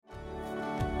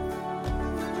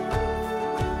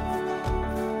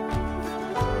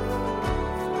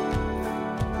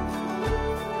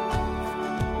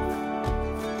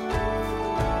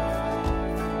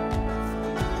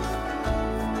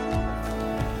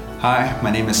Hi, my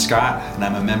name is Scott, and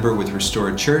I'm a member with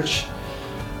Restored Church.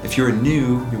 If you're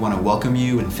new, we want to welcome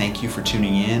you and thank you for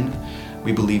tuning in.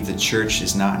 We believe the church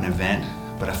is not an event,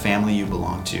 but a family you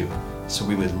belong to, so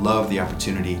we would love the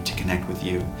opportunity to connect with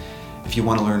you. If you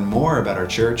want to learn more about our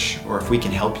church, or if we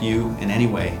can help you in any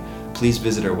way, please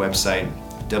visit our website,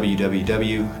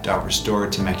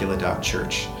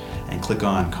 www.restoredtemecula.church, and click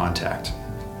on Contact.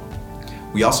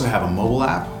 We also have a mobile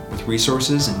app with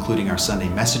resources including our Sunday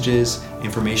messages,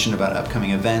 information about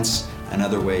upcoming events, and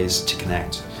other ways to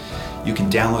connect. You can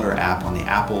download our app on the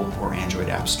Apple or Android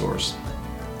app stores.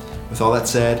 With all that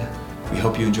said, we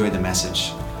hope you enjoyed the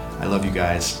message. I love you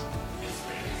guys.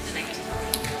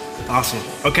 Awesome.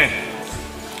 Okay.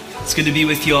 It's good to be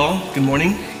with you all. Good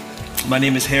morning. My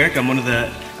name is Jarek. I'm one of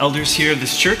the elders here of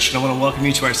this church, and I want to welcome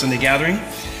you to our Sunday gathering.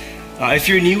 If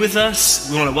you're new with us,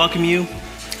 we want to welcome you.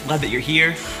 Glad that you're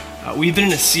here. We've been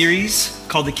in a series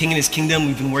called The King and His Kingdom.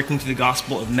 We've been working through the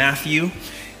Gospel of Matthew,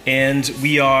 and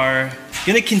we are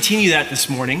going to continue that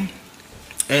this morning.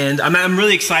 And I'm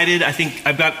really excited. I think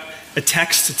I've got a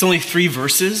text. It's only 3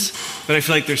 verses, but I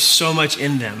feel like there's so much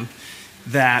in them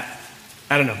that,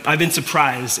 I don't know, I've been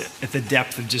surprised at the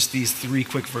depth of just these 3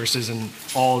 quick verses and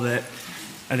all that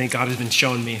I think God has been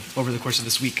showing me over the course of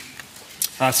this week.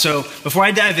 So before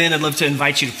I dive in, I'd love to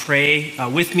invite you to pray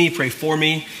with me, pray for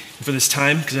me for this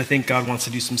time, because I think God wants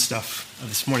to do some stuff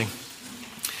this morning.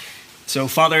 So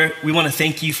Father, we want to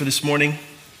thank you for this morning.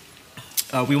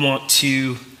 We want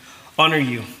to honor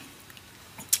you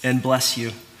and bless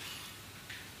you.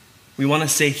 We want to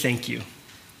say thank you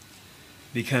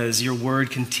because your word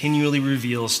continually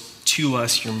reveals to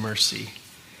us your mercy,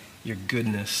 your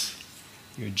goodness,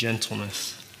 your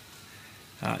gentleness.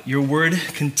 Your word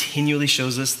continually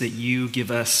shows us that you give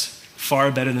us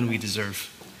far better than we deserve.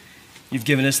 You've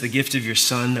given us the gift of your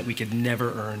Son that we could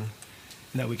never earn,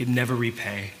 and that we could never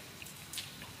repay.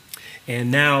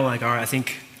 And now, I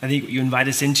think what you invite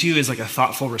us into is like a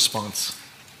thoughtful response.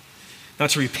 Not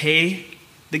to repay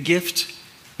the gift,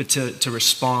 but to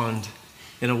respond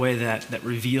in a way that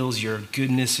reveals your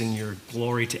goodness and your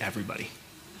glory to everybody.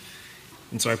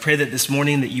 And so I pray that this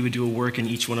morning that you would do a work in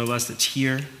each one of us that's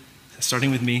here,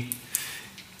 starting with me.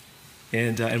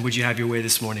 And would you have your way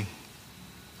this morning?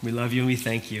 We love you and we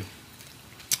thank you.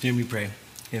 And we pray.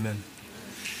 Amen.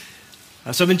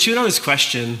 So I've been chewing on this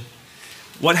question,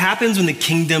 what happens when the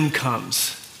kingdom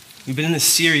comes? We've been in this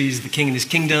series, The King and His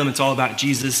Kingdom. It's all about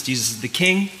Jesus. Jesus is the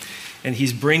king, and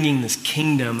he's bringing this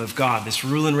kingdom of God, this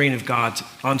rule and reign of God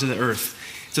onto the earth.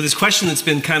 So this question that's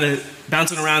been kind of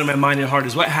bouncing around in my mind and heart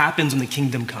is what happens when the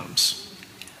kingdom comes?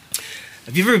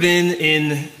 Have you ever been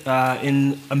in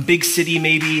a big city,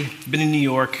 maybe, been in New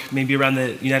York, maybe around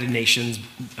the United Nations?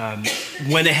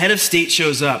 When a head of state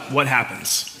shows up, what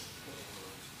happens?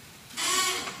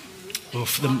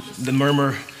 Oof, the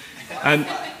murmur.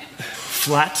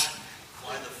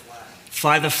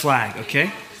 Fly the flag,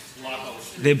 okay?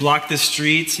 They block the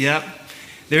streets, yep.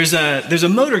 There's a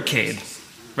motorcade,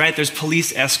 right? There's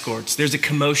police escorts. There's a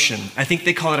commotion. I think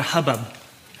they call it a hubbub.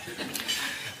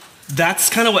 That's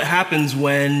kind of what happens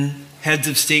when heads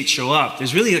of state show up.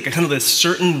 There's really like a kind of a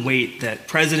certain weight that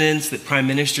presidents, that prime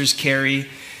ministers carry.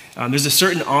 There's a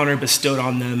certain honor bestowed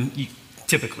on them,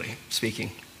 typically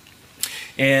speaking.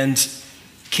 And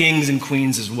kings and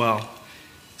queens as well.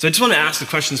 So I just want to ask the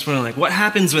question this morning, what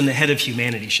happens when the head of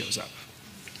humanity shows up?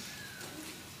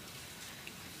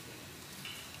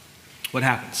 What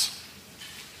happens?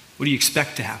 What do you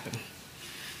expect to happen?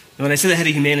 And when I say the head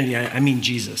of humanity, I mean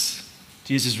Jesus.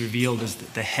 Jesus is revealed as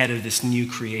the head of this new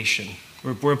creation.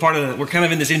 We're kind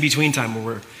of in this in-between time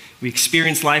where we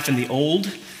experience life in the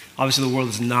old. Obviously, the world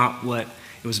is not what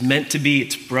it was meant to be.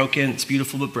 It's broken. It's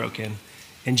beautiful, but broken.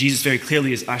 And Jesus very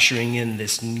clearly is ushering in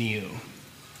this new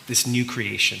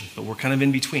creation. But we're kind of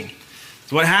in between.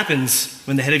 So what happens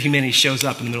when the head of humanity shows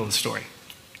up in the middle of the story?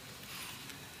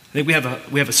 I think we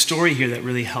have a story here that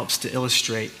really helps to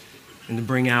illustrate and to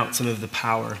bring out some of the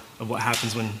power of what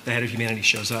happens when the head of humanity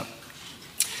shows up.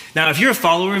 Now, if you're a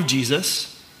follower of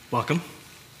Jesus, welcome.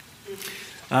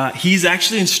 He's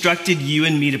actually instructed you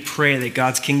and me to pray that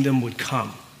God's kingdom would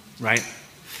come, right?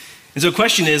 And so the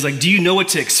question is, do you know what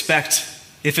to expect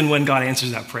if and when God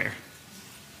answers that prayer?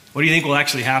 What do you think will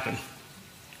actually happen?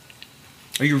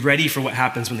 Are you ready for what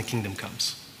happens when the kingdom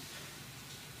comes?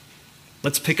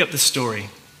 Let's pick up the story,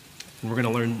 and we're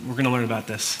going to learn about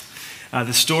this.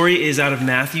 The story is out of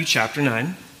Matthew chapter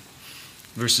 9,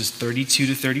 verses 32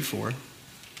 to 34.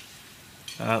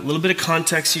 A little bit of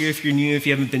context here if you're new, if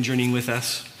you haven't been journeying with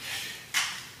us.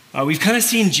 We've kind of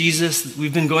seen Jesus,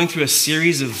 we've been going through a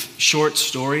series of short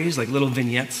stories, like little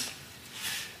vignettes,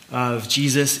 of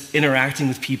Jesus interacting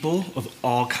with people of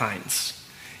all kinds.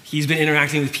 He's been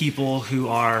interacting with people who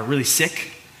are really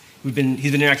sick. He's been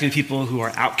interacting with people who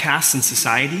are outcasts in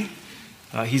society.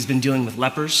 He's been dealing with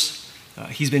lepers.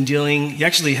 He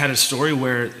actually had a story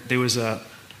where there was a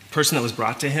person that was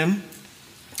brought to him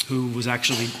who was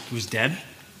dead.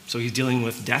 So he's dealing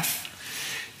with death.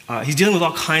 He's dealing with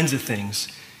all kinds of things.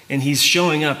 And he's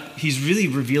showing up. He's really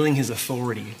revealing his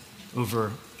authority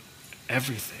over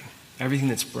everything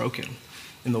that's broken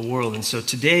in the world. And so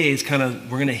today is we're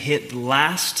going to hit the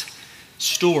last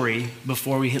story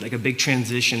before we hit like a big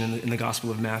transition in the Gospel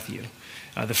of Matthew.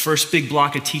 The first big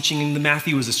block of teaching in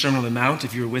Matthew was the Sermon on the Mount.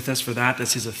 If you were with us for that,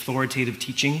 that's his authoritative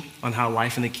teaching on how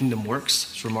life in the kingdom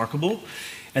works. It's remarkable.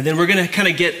 And then we're going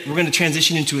to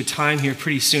transition into a time here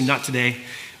pretty soon, not today,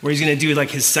 where he's going to do like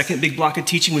his second big block of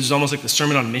teaching, which is almost like the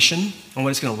Sermon on Mission, on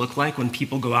what it's going to look like when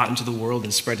people go out into the world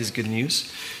and spread his good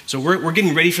news. So we're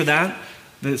getting ready for that.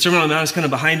 The Sermon on the Mount is kind of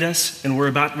behind us, and we're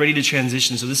about ready to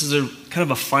transition. So this is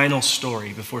a final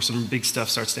story before some big stuff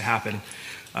starts to happen.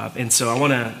 And so I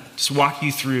want to just walk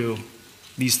you through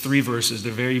these 3 verses.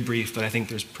 They're very brief, but I think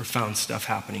there's profound stuff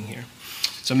happening here.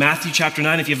 So Matthew chapter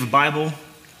 9, if you have a Bible,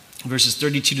 verses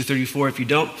 32 to 34. If you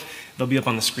don't, they'll be up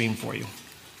on the screen for you.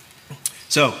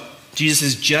 So Jesus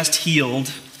has just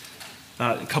healed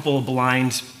a couple of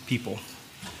blind people.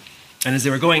 And as they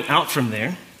were going out from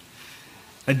there,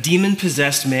 a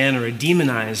demon-possessed man or a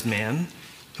demonized man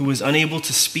who was unable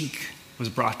to speak was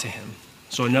brought to him.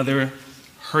 So another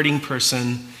hurting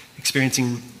person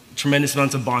experiencing tremendous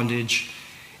amounts of bondage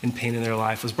and pain in their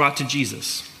life was brought to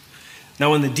Jesus.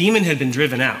 Now when the demon had been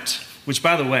driven out, which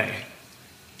by the way,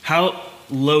 how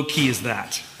low-key is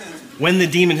that? When the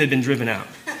demon had been driven out.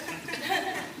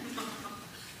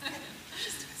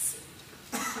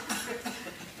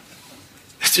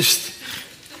 It's just,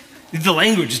 the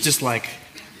language is just like,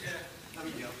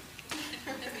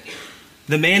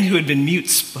 the man who had been mute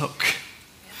spoke.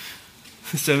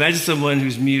 So imagine someone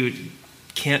who's mute,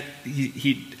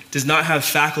 he does not have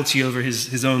faculty over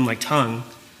his own tongue.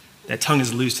 That tongue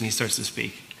is loosed and he starts to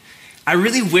speak. I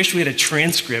really wish we had a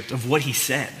transcript of what he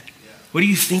said. What do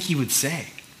you think he would say?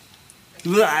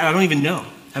 I don't even know.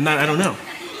 I don't know.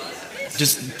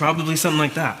 Just probably something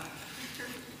like that.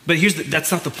 But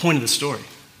that's not the point of the story.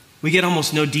 We get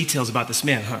almost no details about this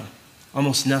man, huh?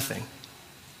 Almost nothing.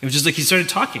 It was just like he started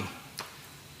talking.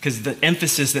 Because the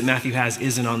emphasis that Matthew has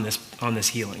isn't on this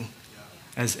healing.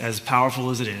 As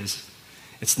powerful as it is,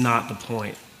 it's not the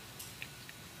point.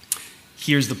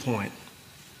 Here's the point.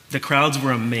 The crowds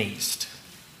were amazed,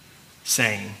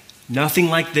 saying, "Nothing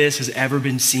like this has ever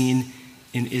been seen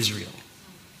in Israel."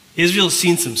 Israel's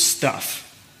seen some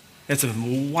stuff. That's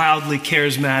some wildly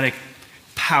charismatic,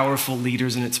 powerful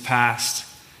leaders in its past.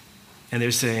 And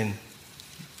they're saying,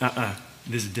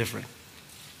 this is different.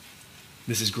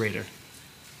 This is greater.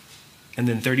 And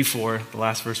then 34, the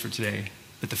last verse for today.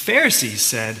 But the Pharisees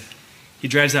said, "He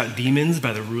drives out demons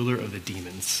by the ruler of the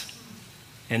demons."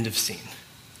 End of scene.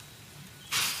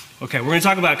 Okay, we're going to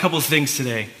talk about a couple of things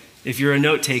today. If you're a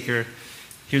note taker,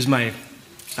 here's my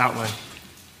outline.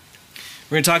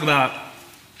 We're going to talk about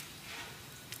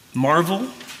marvel,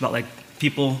 about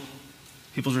people's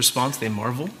response, they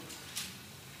marvel.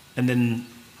 And then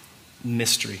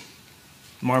mystery.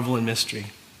 Marvel and mystery.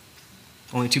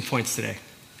 Only 2 points today.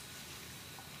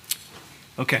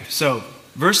 Okay, so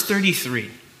verse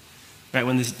 33, right?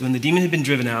 When the demon had been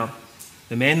driven out,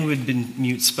 the man who had been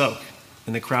mute spoke,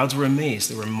 and the crowds were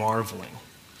amazed. They were marveling.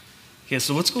 Okay,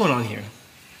 so what's going on here?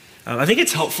 I think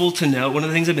it's helpful to know, one of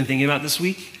the things I've been thinking about this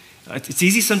week, it's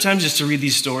easy sometimes just to read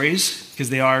these stories because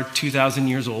they are 2,000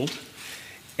 years old.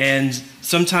 And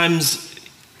sometimes,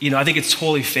 I think it's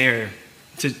totally fair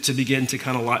to begin to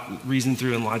kind of reason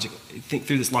through and think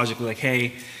through this logically, like,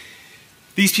 hey,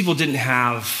 these people didn't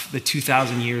have the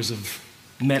 2,000 years of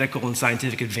medical and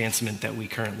scientific advancement that we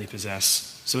currently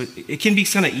possess. So it can be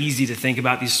kind of easy to think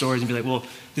about these stories and be like, well,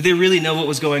 did they really know what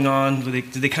was going on?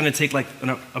 Did they kind of take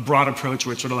a broad approach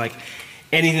where it's sort of like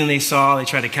anything they saw, they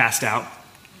try to cast out?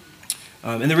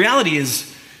 And the reality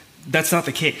is that's not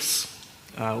the case.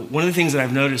 One of the things that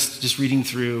I've noticed just reading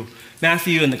through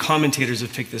Matthew, and the commentators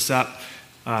have picked this up,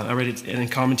 I read it in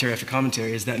commentary after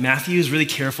commentary, is that Matthew is really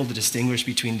careful to distinguish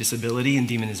between disability and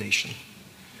demonization.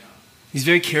 He's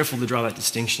very careful to draw that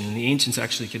distinction, and the ancients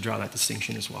actually could draw that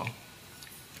distinction as well.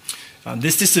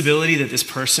 This disability that this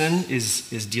person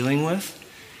is dealing with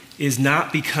is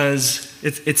not because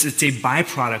it's a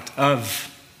byproduct of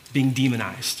being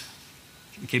demonized,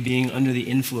 okay, being under the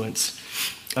influence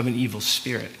of an evil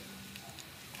spirit.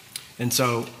 And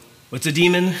so, what's a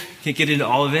demon? Can't get into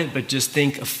all of it, but just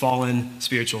think a fallen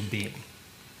spiritual being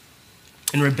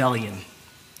in rebellion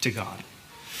to God.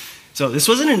 So this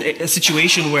wasn't a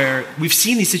situation where, we've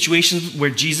seen these situations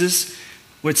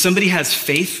where somebody has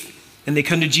faith and they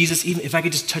come to Jesus, even if I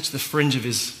could just touch the fringe of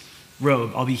his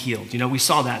robe, I'll be healed. We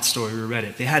saw that story, we read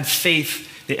it. They had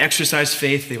faith, they exercised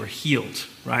faith, they were healed,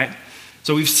 right?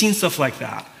 So we've seen stuff like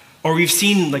that. Or we've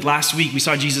seen, like last week, we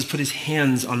saw Jesus put his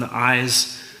hands on the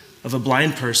eyes of a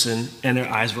blind person and their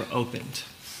eyes were opened.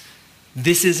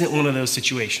 This isn't one of those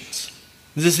situations.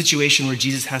 This is a situation where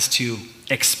Jesus has to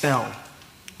expel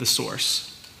the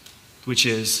source, which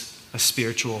is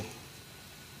spiritual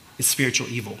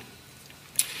evil.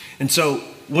 And so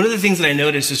one of the things that I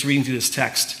noticed just reading through this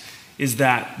text is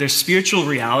that their spiritual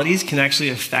realities can actually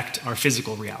affect our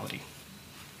physical reality.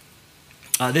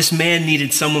 This man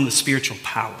needed someone with spiritual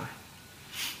power.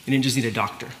 He didn't just need a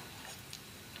doctor.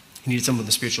 He needed someone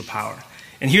with spiritual power.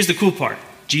 And here's the cool part.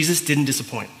 Jesus didn't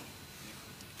disappoint.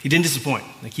 He didn't disappoint.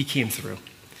 Like, he came through.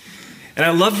 And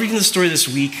I love reading the story this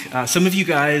week. Some of you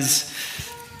guys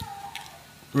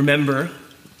remember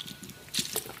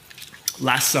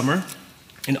last summer,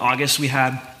 in August, we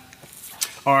had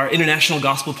our international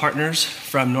gospel partners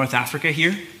from North Africa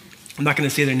here. I'm not going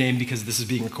to say their name because this is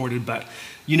being recorded, but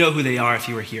you know who they are if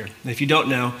you were here. And if you don't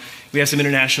know, we have some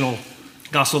international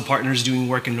gospel partners doing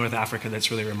work in North Africa that's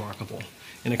really remarkable.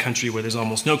 In a country where there's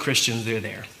almost no Christians, they're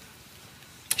there,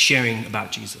 sharing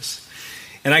about Jesus.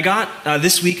 And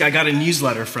this week, I got a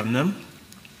newsletter from them.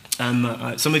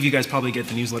 Some of you guys probably get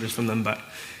the newsletters from them, but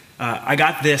I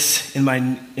got this in my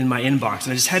inbox,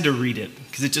 and I just had to read it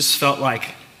because it just felt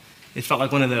like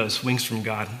one of those wings from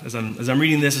God. As I'm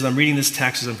reading this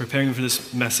text, as I'm preparing for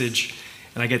this message,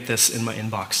 and I get this in my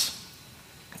inbox.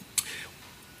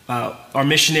 Our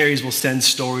missionaries will send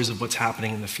stories of what's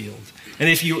happening in the field, and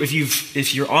if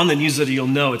you're on the newsletter, you'll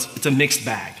know it's a mixed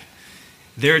bag.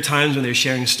 There are times when they're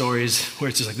sharing stories where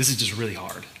it's just like, this is just really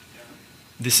hard.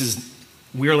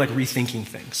 We're like rethinking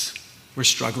things. We're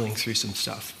struggling through some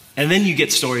stuff. And then you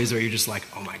get stories where you're just like,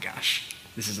 oh my gosh,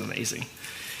 this is amazing.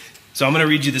 So I'm going to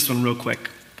read you this one real quick.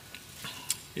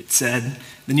 The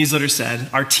newsletter said,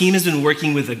 our team has been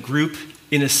working with a group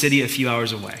in a city a few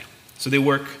hours away. So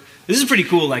this is pretty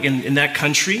cool, like in that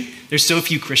country, there's so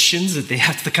few Christians that they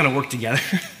have to kind of work together.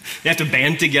 They have to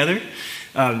band together.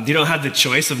 You don't have the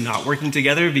choice of not working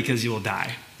together because you will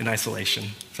die in isolation,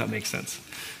 if that makes sense.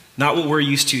 Not what we're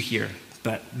used to here,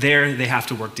 but there they have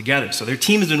to work together. So their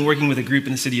team has been working with a group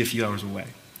in the city a few hours away.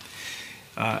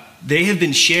 They have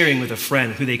been sharing with a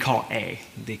friend who they call A.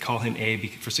 They call him A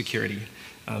for security,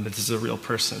 but this is a real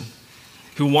person,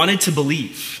 who wanted to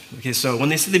believe. Okay, so when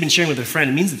they say they've been sharing with a friend,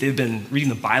 it means that they've been reading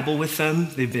the Bible with them,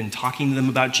 they've been talking to them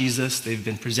about Jesus, they've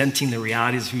been presenting the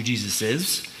realities of who Jesus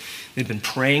is. They've been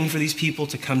praying for these people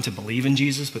to come to believe in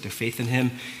Jesus, put their faith in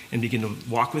him, and begin to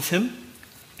walk with him.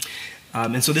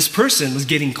 And so this person was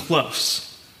getting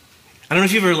close. I don't know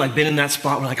if you've ever been in that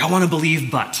spot where I want to believe,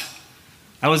 but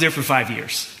I was there for 5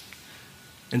 years.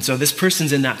 And so this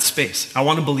person's in that space. I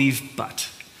want to believe, but.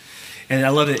 And I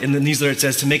love it. In the newsletter, it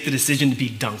says to make the decision to be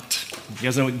dunked. You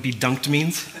guys know what be dunked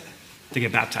means? To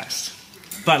get baptized.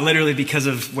 But literally because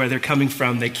of where they're coming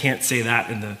from, they can't say that I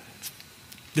don't know.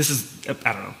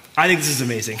 I think this is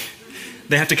amazing.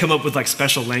 They have to come up with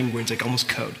special language, almost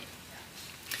code.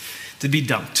 To be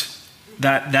dunked.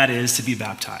 That is to be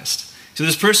baptized. So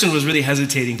this person was really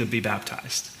hesitating to be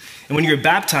baptized. And when you're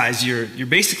baptized, you're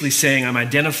basically saying, I'm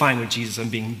identifying with Jesus. I'm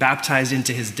being baptized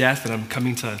into his death, and I'm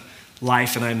coming to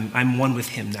life, and I'm one with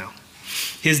him now.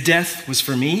 His death was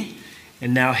for me,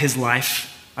 and now his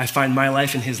life, I find my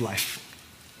life in his life.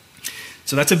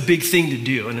 So that's a big thing to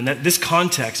do. And in this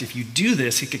context, if you do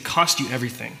this, it could cost you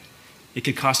everything. It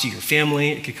could cost you your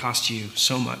family. It could cost you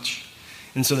so much.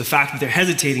 And so the fact that they're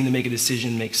hesitating to make a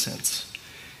decision makes sense.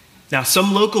 Now,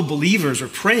 some local believers were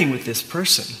praying with this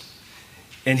person.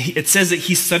 And it says that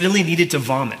he suddenly needed to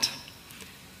vomit.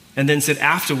 And then said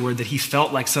afterward that he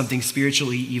felt like something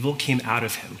spiritually evil came out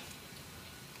of him.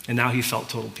 And now he felt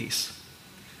total peace.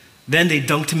 Then they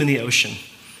dunked him in the ocean,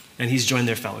 and he's joined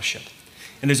their fellowship.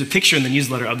 And there's a picture in the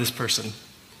newsletter of this person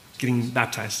getting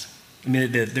baptized. I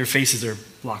mean, their faces are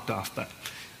blocked off,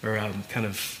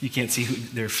 you can't see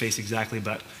their face exactly,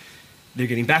 but they're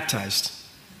getting baptized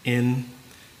in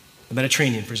the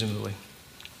Mediterranean, presumably.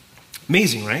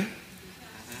 Amazing, right?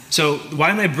 So why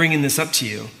am I bringing this up to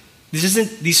you?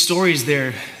 These stories,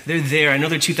 they're there. I know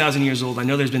they're 2,000 years old. I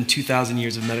know there's been 2,000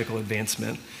 years of medical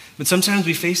advancement. But sometimes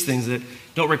we face things that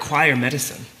don't require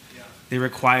medicine. They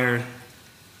require,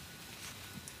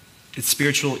 it's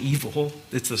spiritual evil.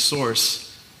 It's the source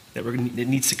that it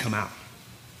needs to come out.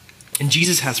 And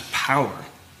Jesus has power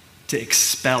to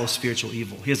expel spiritual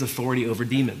evil. He has authority over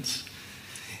demons.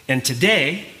 And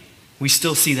today, we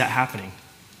still see that happening.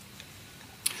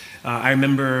 I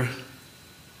remember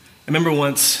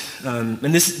once, and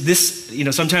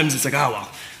this, sometimes it's like, oh, well,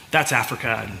 that's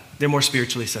Africa, and they're more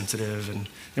spiritually sensitive, and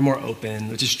they're more open,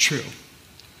 which is true.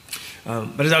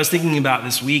 But as I was thinking about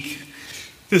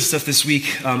this stuff this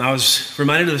week, I was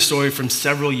reminded of a story from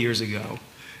several years ago,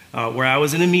 where I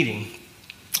was in a meeting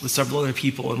with several other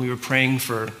people, and we were praying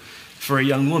for a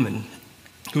young woman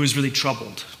who was really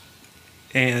troubled.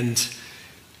 And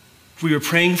we were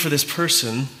praying for this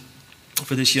person,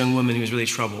 for this young woman who was really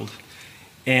troubled.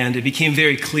 And it became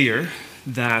very clear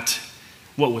that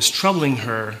what was troubling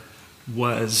her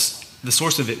was, the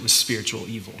source of it was spiritual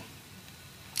evil.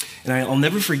 And I'll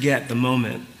never forget the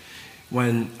moment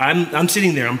when I'm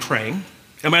sitting there, I'm praying.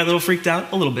 Am I a little freaked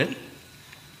out? A little bit.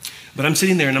 But I'm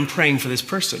sitting there and I'm praying for this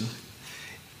person.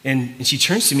 And she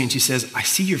turns to me and she says, I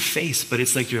see your face, but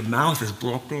it's like your mouth is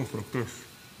blocked off like this.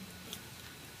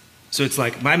 So it's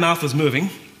like my mouth was moving.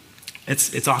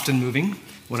 It's often moving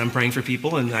when I'm praying for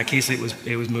people. In that case, it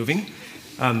was moving.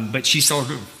 But she saw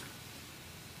it.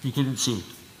 You couldn't see.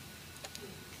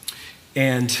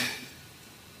 And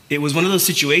it was one of those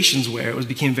situations where it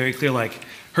became very clear, like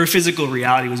her physical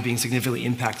reality was being significantly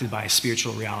impacted by a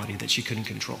spiritual reality that she couldn't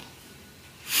control.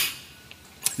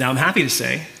 Now, I'm happy to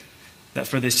say that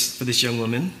for this young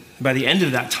woman, by the end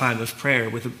of that time of prayer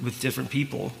with different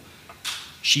people,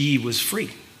 she was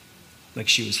free, like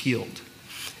she was healed.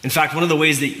 In fact, one of the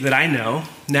ways that I know,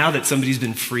 now that somebody's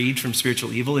been freed from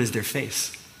spiritual evil, is their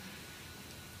face.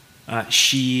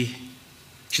 She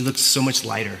looked so much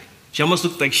lighter. She almost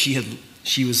looked like she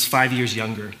was 5 years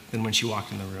younger than when she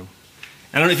walked in the room.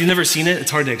 I don't know if you've never seen it.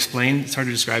 It's hard to explain. It's hard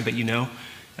to describe, but you know.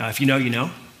 If you know, you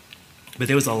know. But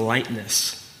there was a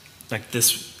lightness, like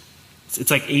this.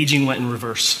 It's like aging went in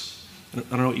reverse. I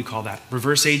don't know what you call that.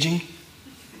 Reverse aging?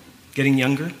 Getting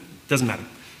younger? Doesn't matter.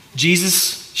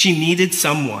 Jesus, she needed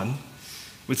someone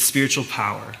with spiritual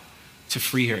power to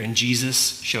free her, and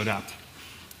Jesus showed up,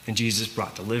 and Jesus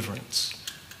brought deliverance.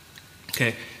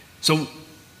 Okay, so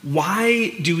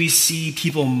why do we see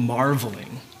people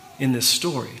marveling in this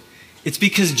story? It's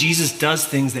because Jesus does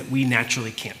things that we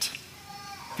naturally can't.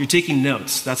 If you're taking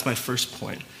notes, that's my first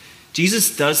point.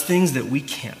 Jesus does things that we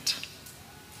can't.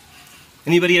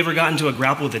 Anybody ever got into a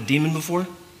grapple with a demon before?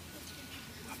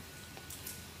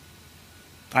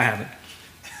 I haven't.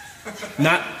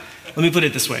 Let me put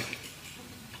it this way.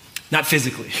 Not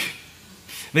physically.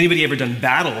 Have anybody ever done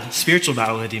spiritual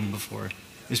battle with a demon before?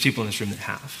 There's people in this room that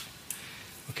have.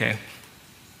 Okay?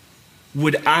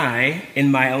 Would I,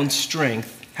 in my own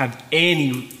strength, have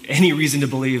any reason to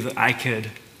believe that I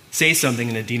could say something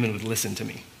and a demon would listen to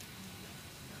me?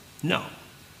 No.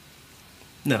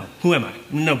 No. Who am I?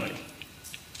 Nobody.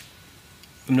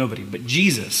 I'm nobody. But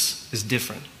Jesus is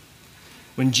different.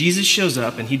 When Jesus shows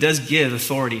up, and he does give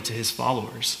authority to his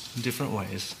followers in different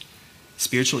ways,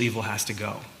 spiritual evil has to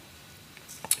go.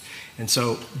 And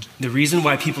so the reason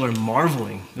why people are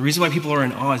marveling, the reason why people are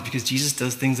in awe is because Jesus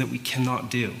does things that we cannot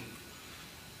do.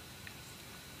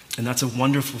 And that's a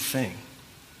wonderful thing.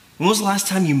 When was the last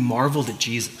time you marveled at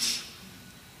Jesus?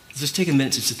 Let's just take a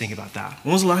minute just to think about that.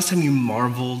 When was the last time you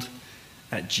marveled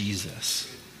at Jesus?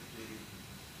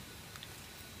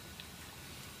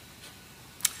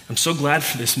 I'm so glad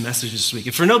for this message this week.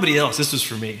 And for nobody else, this was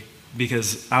for me.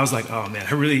 Because I was like, oh man,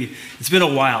 it's been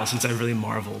a while since I really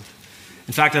marveled.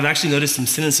 In fact, I've actually noticed some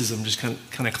cynicism just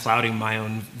kind of clouding my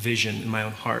own vision in my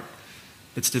own heart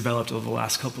that's developed over the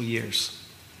last couple years.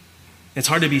 It's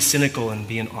hard to be cynical and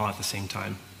be in awe at the same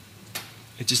time.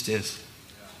 It just is.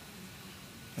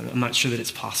 I'm not sure that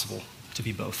it's possible to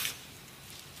be both.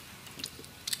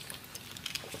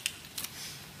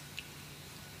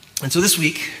 And so this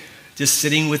week, just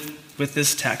sitting with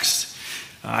this text,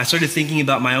 I started thinking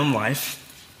about my own life,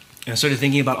 and I started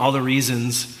thinking about all the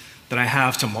reasons that I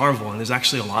have to marvel, and there's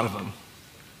actually a lot of them.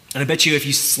 And I bet you if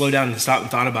you slow down and stop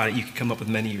and thought about it, you could come up with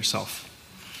many yourself.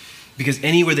 Because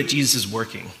anywhere that Jesus is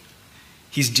working,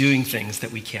 he's doing things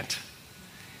that we can't.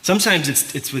 Sometimes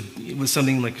it's with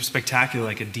something like spectacular,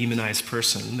 like a demonized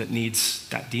person that needs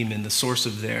that demon, the source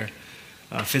of their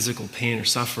physical pain or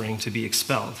suffering, to be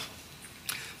expelled.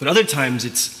 But other times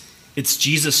it's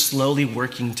Jesus slowly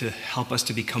working to help us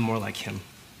to become more like him,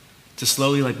 to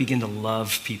slowly begin to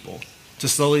love people, to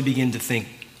slowly begin to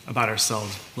think about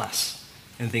ourselves less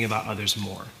and think about others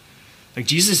more. Like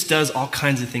Jesus does all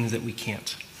kinds of things that we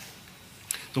can't.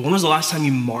 So when was the last time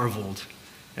you marveled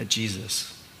at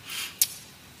Jesus?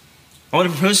 I want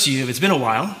to propose to you, if it's been a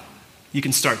while, you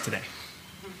can start today.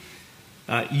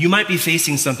 You might be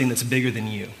facing something that's bigger than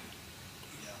you.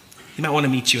 He might want to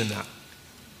meet you in that.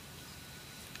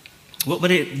 What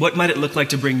might it look like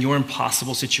to bring your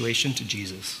impossible situation to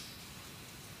Jesus?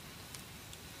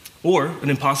 or an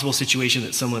impossible situation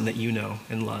that someone that you know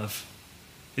and love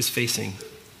is facing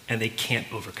and they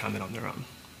can't overcome it on their own.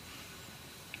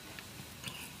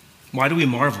 Why do we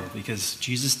marvel? Because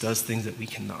Jesus does things that we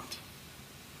cannot.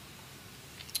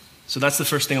 So that's the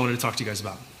first thing I wanted to talk to you guys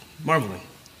about, marveling.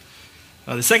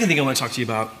 The second thing I want to talk to you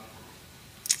about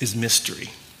is mystery.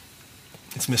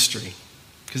 It's mystery,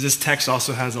 because this text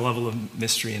also has a level of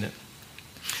mystery in it.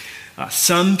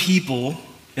 Some people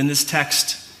in this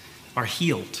text are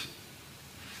healed.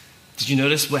 Did you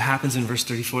notice what happens in verse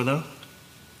 34, though?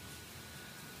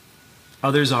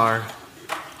 Others are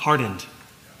hardened.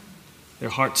 Their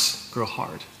hearts grow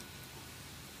hard.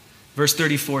 Verse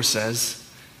 34 says,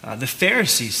 the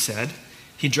Pharisees said,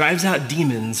 he drives out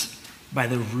demons by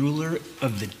the ruler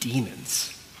of the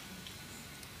demons.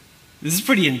 This is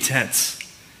pretty intense.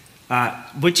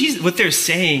 What they're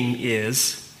saying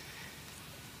is,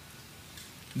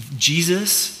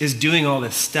 Jesus is doing all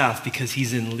this stuff because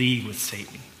he's in league with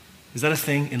Satan. Is that a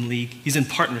thing, in league? He's in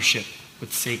partnership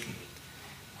with Satan.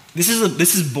 This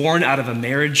is born out of a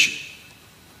marriage.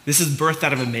 This is birthed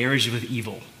out of a marriage with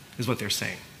evil, is what they're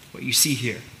saying. What you see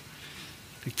here.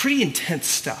 Like, pretty intense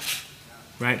stuff,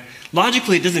 right?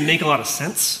 Logically, it doesn't make a lot of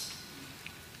sense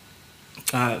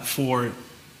for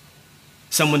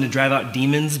someone to drive out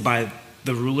demons by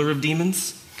the ruler of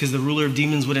demons, because the ruler of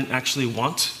demons wouldn't actually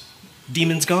want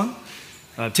demons gone.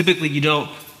 Typically, you don't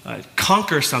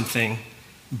conquer something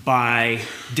by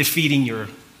defeating your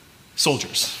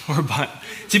soldiers,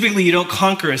 typically you don't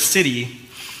conquer a city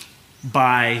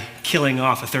by killing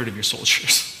off a third of your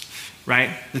soldiers, right?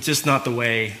 That's just not the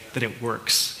way that it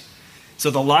works.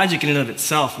 So the logic in and of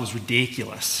itself was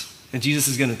ridiculous. And Jesus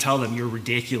is going to tell them, you're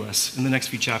ridiculous, in the next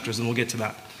few chapters, and we'll get to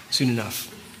that soon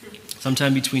enough.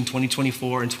 Sometime between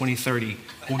 2024 and 2030,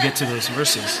 we'll get to those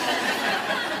verses.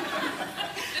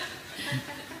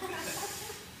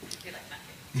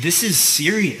 This is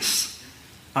serious.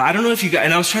 I don't know if you guys,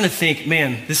 and I was trying to think,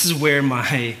 man, this is where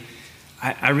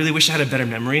I really wish I had a better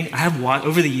memory.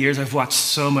 Over the years, I've watched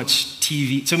so many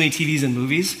TVs and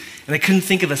movies, and I couldn't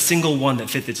think of a single one that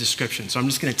fit the description. So I'm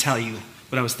just going to tell you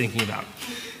what I was thinking about.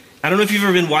 I don't know if you've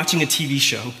ever been watching a TV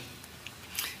show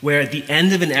where at the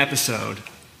end of an episode,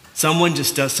 someone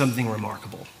just does something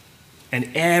remarkable. And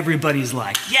everybody's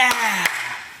like, yeah,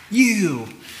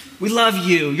 we love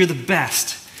you, you're the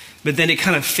best. But then it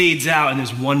kind of fades out and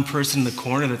there's one person in the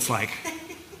corner that's like,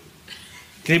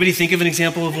 can anybody think of an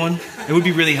example of one? It would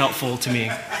be really helpful to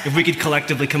me if we could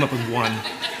collectively come up with one.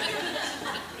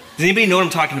 Does anybody know what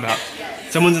I'm talking about?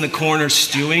 Someone's in the corner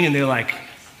stewing and they're like,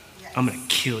 I'm going to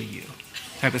kill you,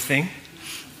 type of thing.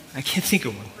 I can't think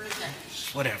of one.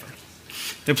 Whatever.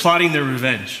 They're plotting their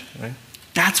revenge, right?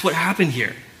 That's what happened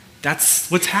here. That's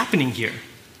what's happening here.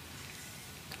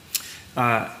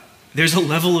 There's a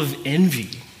level of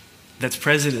envy that's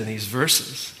present in these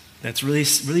verses that's really,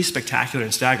 really spectacular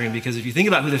and staggering, because if you think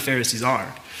about who the Pharisees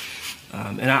are,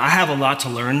 and I have a lot to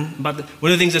learn about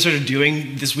one of the things I started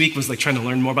doing this week was like trying to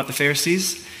learn more about the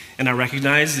Pharisees, and I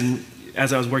recognized, and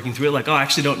as I was working through it, like, oh, I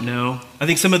actually don't know. I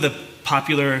think some of the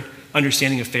popular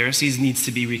understanding of Pharisees needs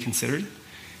to be reconsidered,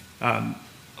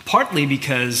 partly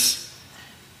because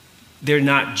they're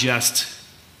not just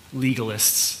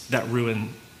legalists that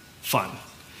ruin fun,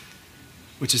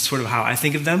 which is sort of how I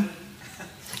think of them.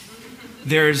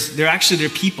 They're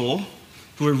people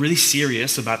who are really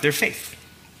serious about their faith.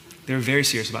 They're very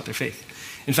serious about their faith.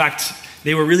 In fact,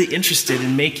 they were really interested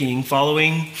in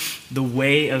following the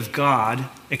way of God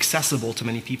accessible to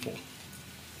many people.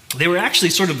 They were actually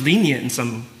sort of lenient in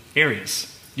some areas.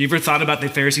 You ever thought about the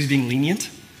Pharisees being lenient?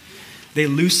 They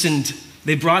were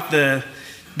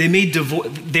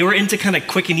into kind of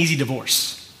quick and easy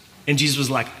divorce. And Jesus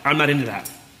was like, I'm not into that.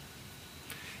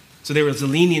 So there was a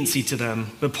leniency to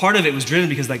them, but part of it was driven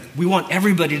because like we want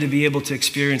everybody to be able to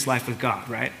experience life with God,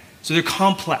 right? So they're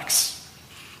complex.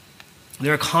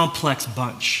 They're a complex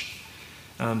bunch.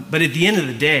 But at the end of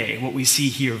the day, what we see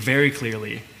here very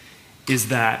clearly is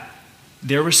that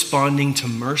they're responding to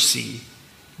mercy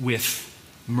with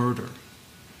murder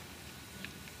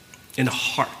in the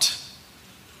heart.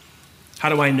 How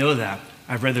do I know that?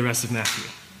 I've read the rest of Matthew.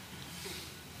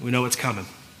 We know what's coming.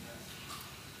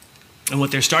 And what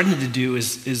they're starting to do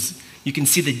is you can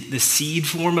see the seed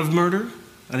form of murder.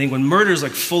 I think when murder is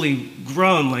like fully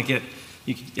grown, like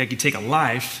you could take a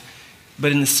life,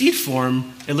 but in the seed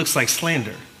form, it looks like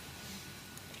slander.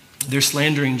 They're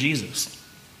slandering Jesus.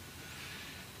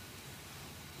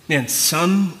 Man,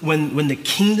 when the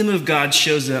kingdom of God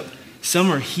shows up, some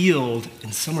are healed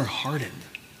and some are hardened.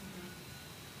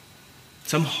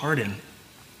 Some harden.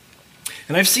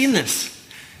 And I've seen this.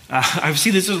 I've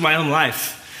seen this with my own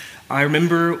life. I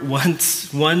remember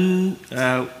once one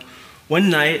one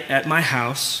night at my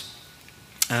house,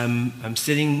 I'm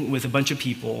sitting with a bunch of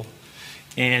people,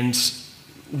 and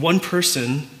one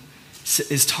person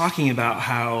is talking about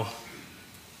how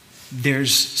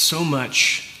there's so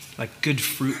much like good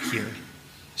fruit here.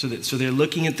 So they're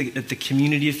looking at the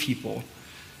community of people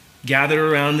gathered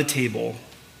around the table,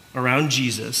 around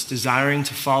Jesus, desiring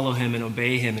to follow him and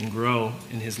obey him and grow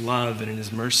in his love and in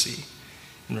his mercy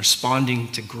and responding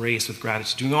to grace with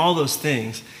gratitude, doing all those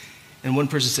things. And one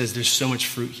person says, there's so much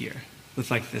fruit here,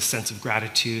 with like this sense of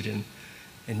gratitude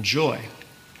and joy.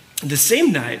 The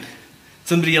same night,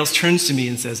 somebody else turns to me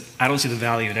and says, I don't see the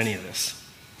value in any of this.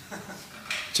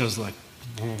 So I was like,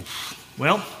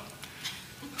 well,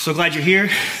 so glad you're here.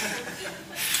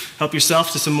 Help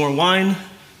yourself to some more wine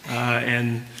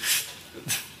and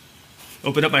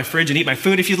open up my fridge and eat my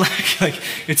food if you'd like. Like,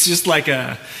 it's just like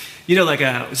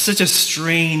such a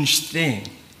strange thing.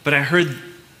 But I heard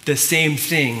the same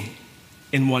thing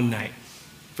in one night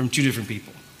from two different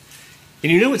people. And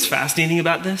you know what's fascinating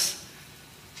about this?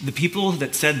 The people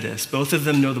that said this, both of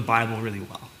them know the Bible really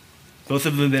well. Both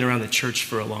of them have been around the church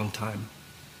for a long time.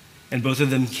 And both of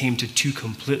them came to two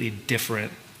completely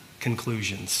different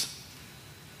conclusions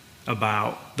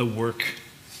about the work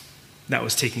that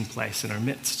was taking place in our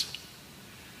midst.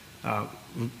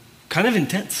 Kind of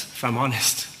intense, if I'm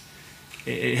honest.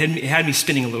 It had me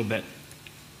spinning a little bit.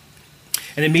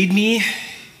 And it made me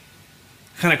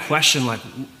kind of question, like,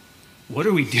 what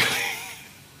are we doing?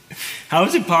 How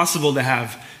is it possible to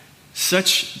have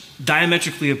such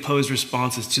diametrically opposed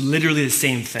responses to literally the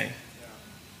same thing?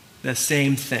 The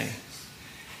same thing.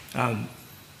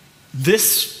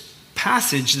 This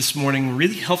passage this morning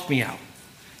really helped me out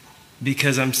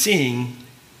because I'm seeing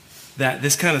that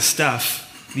this kind of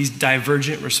stuff, these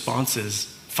divergent responses,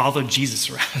 follow Jesus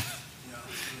around.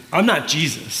 I'm not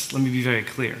Jesus, let me be very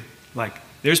clear. Like,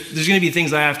 there's going to be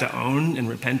things I have to own and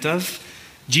repent of.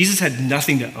 Jesus had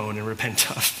nothing to own and repent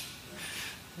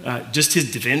of. Just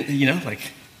his divinity,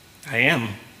 like, I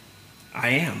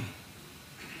am.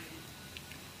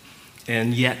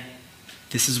 And yet,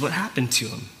 this is what happened to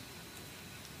him.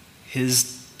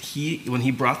 When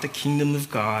he brought the kingdom of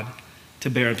God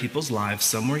to bear in people's lives,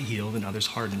 some were healed and others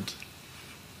hardened.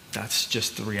 That's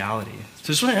just the reality. So I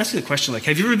just want to ask you the question, like,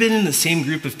 have you ever been in the same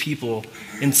group of people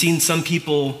and seen some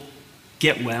people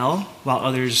get well while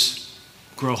others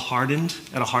grow hardened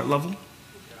at a heart level?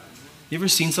 You ever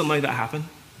seen something like that happen?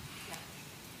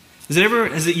 Has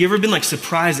you ever been like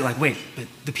surprised at like, wait, but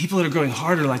the people that are growing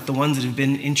hard are like the ones that have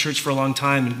been in church for a long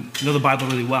time and know the Bible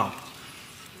really well?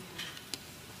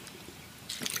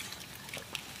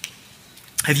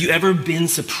 Have you ever been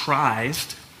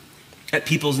surprised at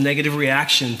people's negative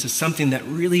reaction to something that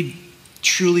really,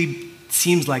 truly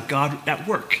seems like God at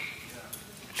work?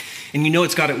 And you know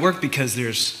it's God at work because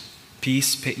there's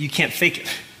peace, you can't fake it.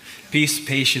 Peace,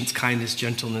 patience, kindness,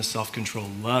 gentleness, self-control,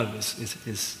 love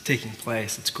is taking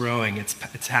place. It's growing.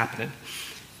 It's happening,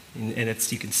 and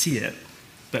you can see it,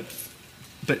 but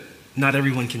not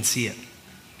everyone can see it.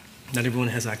 Not everyone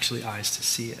has actually eyes to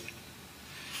see it.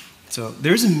 So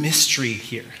there's a mystery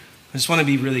here. I just want to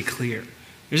be really clear.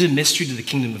 There's a mystery to the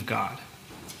kingdom of God.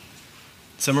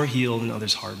 Some are healed and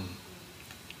others hardened.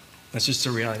 That's just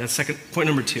a reality. That's point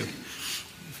number 2.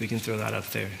 If we can throw that up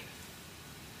there.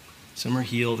 Some are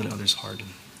healed and others hardened.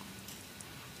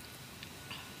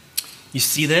 You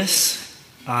see this,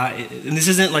 and this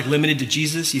isn't like limited to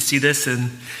Jesus. You see this,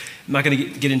 and I'm not going to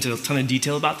get into a ton of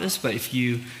detail about this, but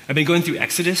I've been going through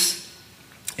Exodus,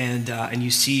 and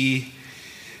you see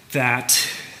that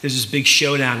there's this big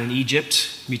showdown in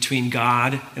Egypt between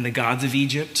God and the gods of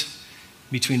Egypt,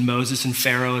 between Moses and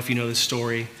Pharaoh, if you know the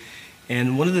story.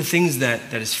 And one of the things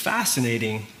that is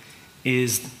fascinating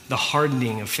is the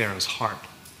hardening of Pharaoh's heart.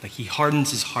 Like, he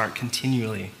hardens his heart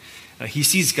continually. He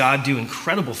sees God do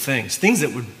incredible things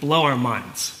that would blow our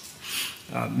minds.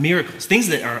 Miracles, things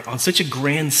that are on such a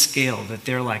grand scale that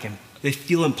they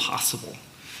feel impossible.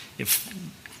 If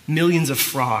millions of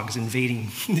frogs invading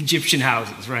Egyptian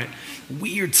houses, right?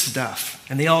 Weird stuff.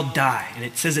 And they all die, and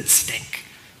it says it stink.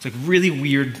 It's like really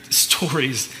weird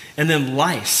stories. And then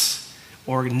lice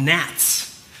or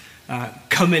gnats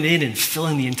coming in and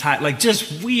filling the entire, like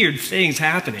just weird things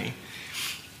happening.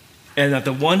 And on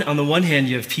the one hand,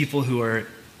 you have people who are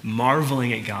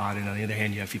marveling at God, and on the other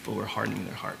hand, you have people who are hardening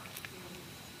their heart.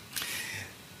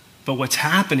 But what's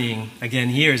happening, again,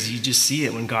 here is you just see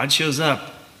it. When God shows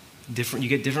up, you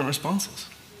get different responses.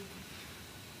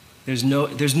 There's no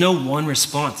one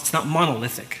response. It's not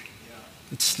monolithic.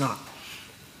 It's not.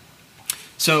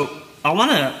 So I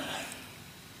want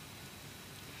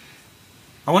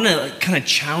to kind of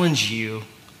challenge you,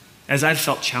 as I've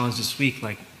felt challenged this week,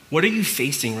 like, What are you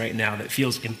facing right now that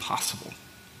feels impossible?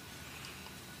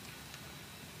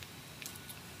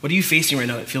 What are you facing right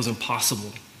now that feels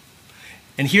impossible?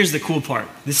 And here's the cool part.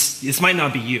 This might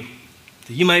not be you.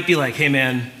 You might be like, hey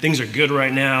man, things are good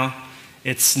right now.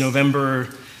 It's November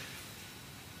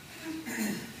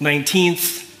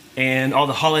 19th, and all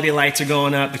the holiday lights are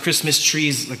going up. The Christmas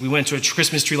trees, like we went to a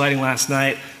Christmas tree lighting last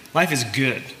night. Life is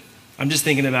good. I'm just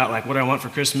thinking about like what I want for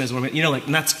Christmas.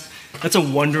 And that's a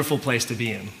wonderful place to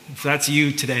be in. If that's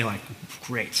you today, like,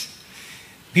 great.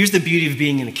 Here's the beauty of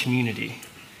being in a community.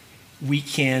 We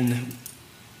can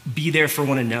be there for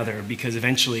one another because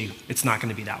eventually it's not going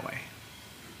to be that way.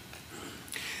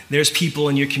 There's people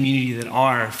in your community that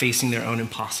are facing their own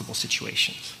impossible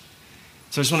situations.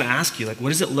 So I just want to ask you, like, what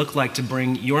does it look like to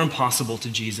bring your impossible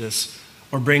to Jesus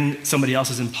or bring somebody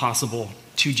else's impossible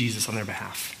to Jesus on their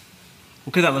behalf?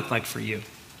 What could that look like for you?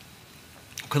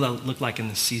 What could that look like in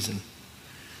this season?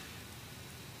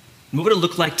 And what would it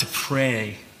look like to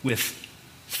pray with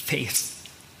faith?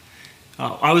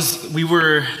 We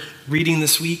were reading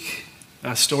this week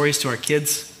stories to our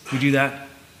kids. We do that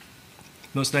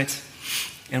most nights.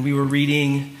 And we were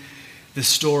reading the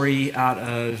story out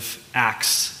of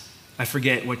Acts. I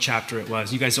forget what chapter it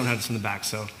was. You guys don't have this in the back,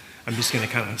 so I'm just going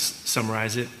to kind of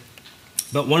summarize it.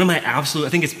 But one of my I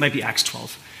think it might be Acts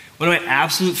 12. One of my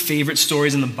absolute favorite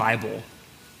stories in the Bible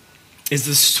is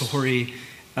the story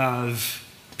of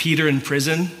Peter in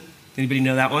prison. Anybody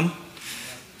know that one?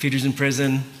 Peter's in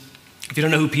prison. If you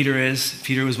don't know who Peter is,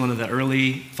 Peter was one of the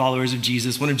early followers of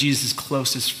Jesus, one of Jesus'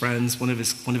 closest friends, one of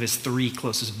his three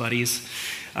closest buddies,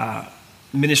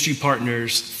 ministry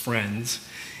partners, friends.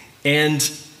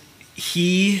 And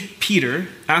Peter,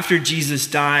 after Jesus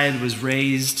died, was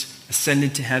raised,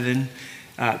 ascended to heaven,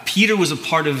 Peter was a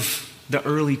part of the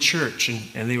early church,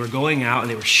 and they were going out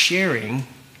and they were sharing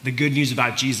the good news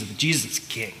about Jesus. Jesus is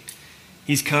king.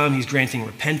 He's come, he's granting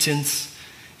repentance,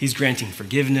 he's granting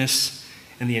forgiveness,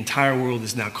 and the entire world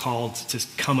is now called to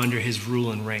come under his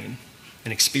rule and reign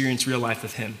and experience real life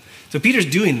with him. So Peter's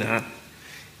doing that,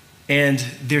 and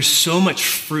there's so much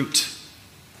fruit,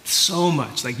 so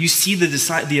much. Like you see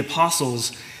the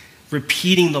apostles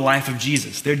repeating the life of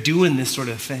Jesus. They're doing this sort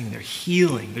of thing. They're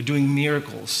healing, they're doing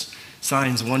miracles,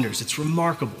 signs, wonders. It's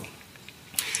remarkable.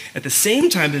 At the same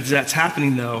time that that's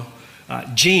happening, though,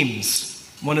 James,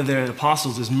 one of the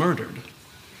apostles, is murdered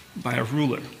by a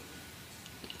ruler.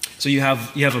 So you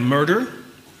have a murder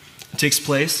that takes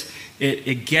place.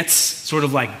 It gets sort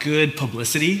of like good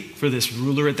publicity for this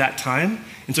ruler at that time.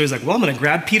 And so he's like, well, I'm going to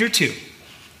grab Peter too,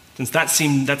 since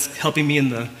that's helping me in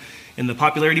the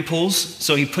popularity polls.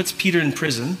 So he puts Peter in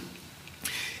prison.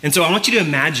 And so I want you to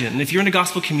imagine, if you're in a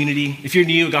gospel community, if you're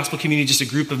new, a gospel community, just a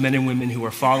group of men and women who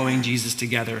are following Jesus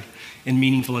together in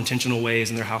meaningful, intentional ways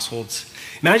in their households.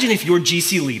 Imagine if your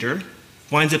GC leader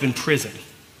winds up in prison.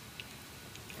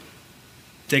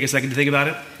 Take a second to think about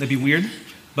it. That'd be weird,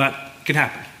 but it could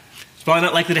happen. It's probably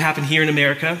not likely to happen here in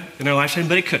America in our lifetime,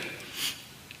 but it could.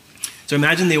 So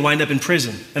imagine they wind up in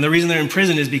prison. And the reason they're in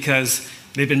prison is because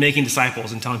they've been making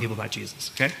disciples and telling people about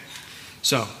Jesus, okay?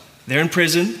 So they're in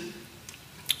prison.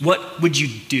 What would you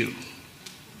do?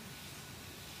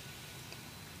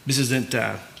 This isn't,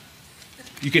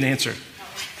 you can answer.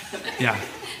 Yeah.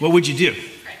 What would you do?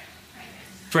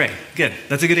 Pray. Good.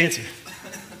 That's a good answer.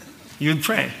 You would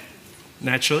pray,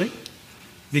 naturally,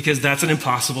 because that's an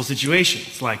impossible situation.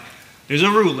 It's like, there's a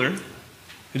ruler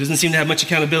who doesn't seem to have much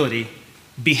accountability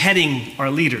beheading our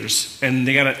leaders, and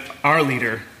they got our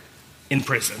leader in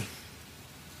prison.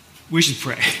 We should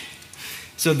pray.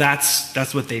 So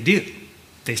that's what they do.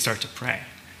 They start to pray.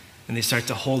 And they start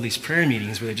to hold these prayer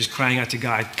meetings where they're just crying out to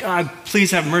God, God, please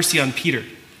have mercy on Peter.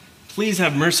 Please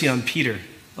have mercy on Peter.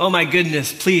 Oh my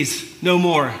goodness, please, no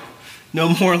more. No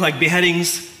more like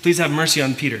beheadings. Please have mercy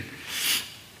on Peter.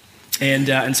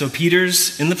 And so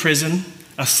Peter's in the prison,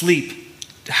 asleep.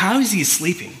 How is he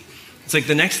sleeping? It's like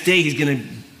the next day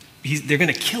they're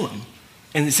gonna kill him.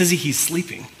 And it says he's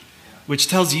sleeping, which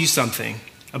tells you something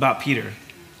about Peter.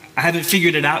 I haven't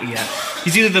figured it out yet.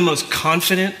 He's either the most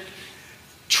confident,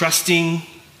 trusting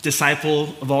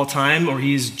disciple of all time, or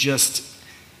he's just,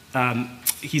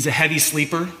 he's a heavy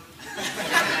sleeper.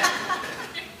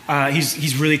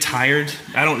 He's really tired.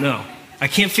 I don't know. I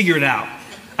can't figure it out.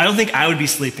 I don't think I would be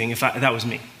sleeping if that was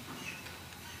me.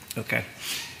 Okay.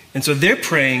 And so they're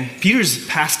praying. Peter's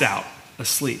passed out,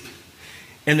 asleep.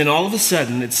 And then all of a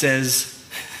sudden it says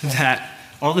that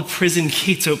all the prison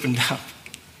gates opened up.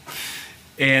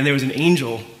 And there was an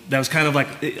angel that was kind of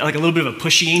like a little bit of a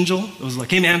pushy angel. It was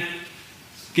like, hey man,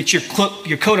 get your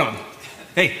coat on.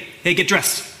 Hey, get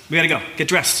dressed. We gotta go. Get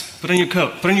dressed. Put on your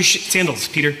coat. Put on your sandals,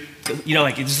 Peter. You know,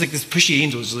 like it's just like this pushy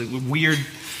angel. It's like weird.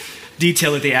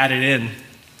 detail that they added in.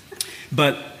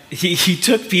 But he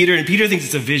took Peter, and Peter thinks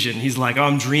it's a vision. He's like, oh,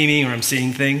 I'm dreaming or I'm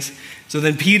seeing things. So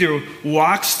then Peter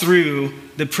walks through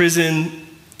the prison,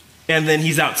 and then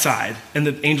he's outside. And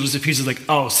the angel disappears. He's like,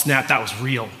 oh, snap, that was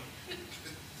real.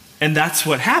 And that's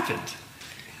what happened.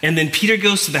 And then Peter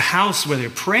goes to the house where they're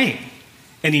praying,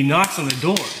 and he knocks on the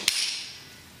door.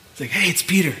 It's like, hey, it's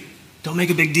Peter. Don't make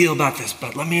a big deal about this,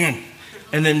 but let me in.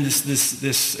 And then it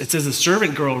says the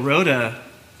servant girl, Rhoda,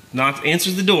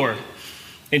 answers the door,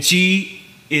 and she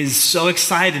is so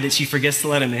excited that she forgets to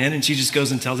let him in, and she just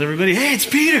goes and tells everybody, hey, it's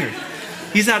Peter.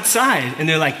 He's outside. And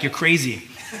they're like, you're crazy.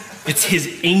 It's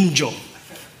his angel.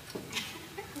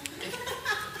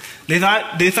 They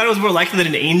thought it was more likely that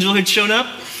an angel had shown up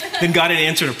than God had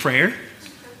answered a prayer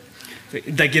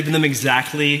that given them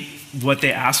exactly what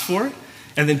they asked for.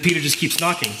 And then Peter just keeps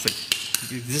knocking. It's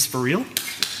like, is this for real?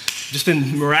 Just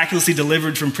been miraculously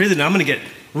delivered from prison. I'm going to get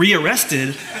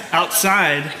rearrested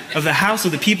outside of the house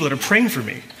of the people that are praying for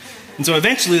me. And so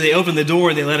eventually they open the door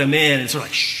and they let him in. And it's sort of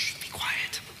like, shh, be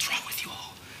quiet. What's wrong with you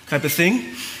all? Type of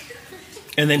thing.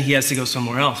 And then he has to go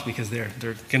somewhere else because they're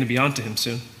going to be onto him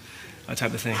soon.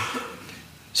 Type of thing.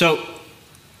 So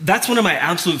that's one of my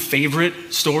absolute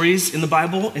favorite stories in the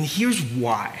Bible. And here's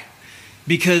why.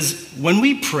 Because when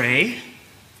we pray,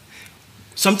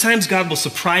 sometimes God will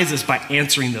surprise us by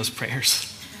answering those prayers.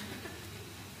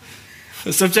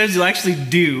 Sometimes he'll actually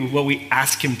do what we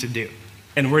ask him to do,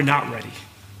 and we're not ready.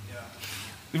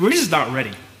 Yeah. We're just not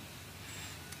ready.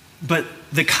 But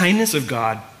the kindness of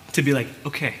God to be like,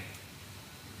 okay,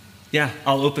 yeah,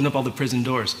 I'll open up all the prison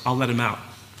doors. I'll let him out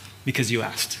because you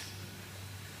asked.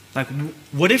 Like,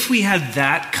 what if we had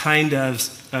that kind of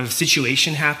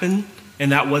situation happen,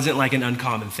 and that wasn't like an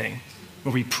uncommon thing,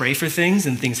 where we pray for things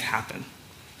and things happen?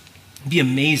 It'd be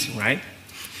amazing, right?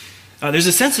 There's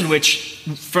a sense in which,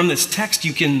 from this text,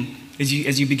 you can, as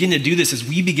you begin to do this, as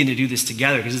we begin to do this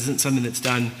together, because this isn't something that's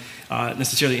done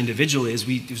necessarily individually, as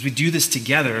we do this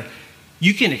together,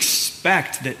 you can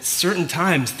expect that certain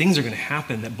times things are going to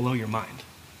happen that blow your mind.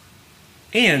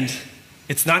 And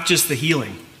it's not just the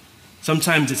healing.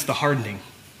 Sometimes it's the hardening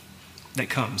that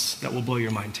comes that will blow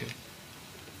your mind too.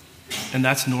 And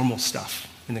that's normal stuff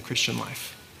in the Christian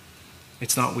life.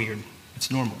 It's not weird. It's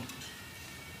normal.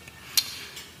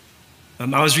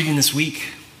 I was reading this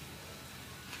week.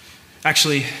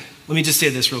 Actually, let me just say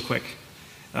this real quick.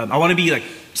 I want to be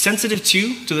sensitive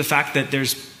to the fact that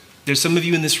there's some of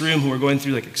you in this room who are going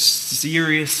through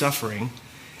serious suffering,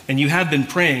 and you have been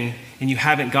praying and you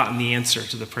haven't gotten the answer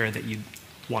to the prayer that you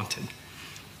wanted.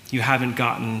 You haven't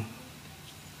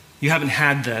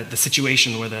had the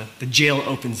situation where the jail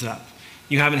opens up.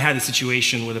 You haven't had the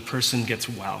situation where the person gets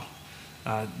well.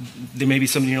 There may be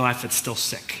someone in your life that's still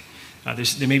sick.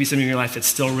 There may be someone in your life that's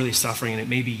still really suffering, and it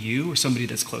may be you or somebody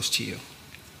that's close to you.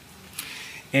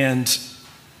 And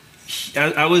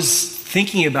I was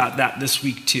thinking about that this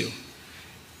week too.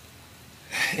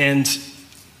 And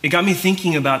it got me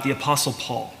thinking about the Apostle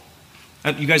Paul.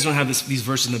 You guys don't have these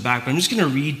verses in the back, but I'm just going to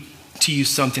read to you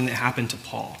something that happened to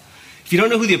Paul. If you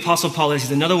don't know who the Apostle Paul is,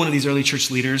 he's another one of these early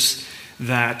church leaders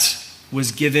that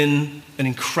was given an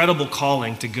incredible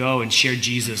calling to go and share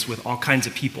Jesus with all kinds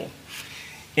of people.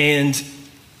 And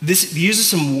these are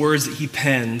some words that he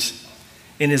penned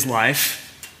in his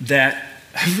life that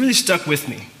have really stuck with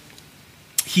me.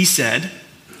 He said,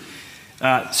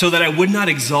 so that I would not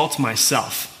exalt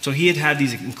myself. So he had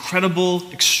these incredible,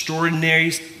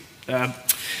 extraordinary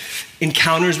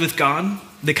encounters with God,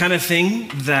 the kind of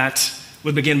thing that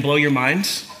would begin blow your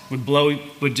mind,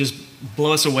 would just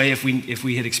blow us away if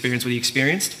we had experienced what he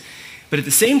experienced. But at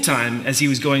the same time, as he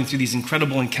was going through these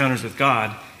incredible encounters with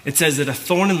God, it says that a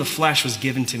thorn in the flesh was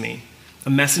given to me,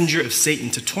 a messenger of Satan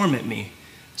to torment me,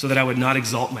 so that I would not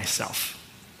exalt myself.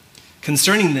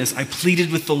 Concerning this, I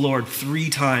pleaded with the Lord 3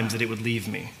 times that it would leave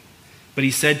me. But he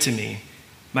said to me,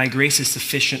 my grace is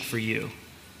sufficient for you,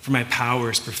 for my power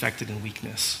is perfected in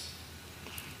weakness.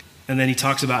 And then he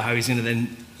talks about how he's going to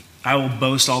then, I will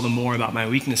boast all the more about my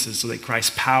weaknesses so that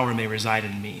Christ's power may reside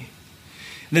in me.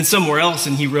 And then somewhere else,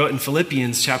 and he wrote in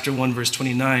Philippians chapter 1, verse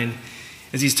 29,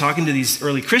 as he's talking to these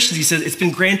early Christians, he says, it's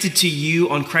been granted to you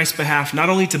on Christ's behalf not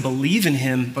only to believe in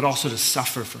him, but also to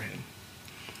suffer for him.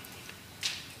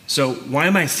 So why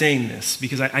am I saying this?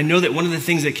 Because I know that one of the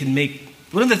things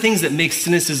that makes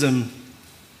cynicism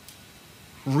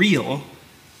real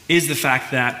is the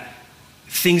fact that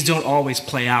things don't always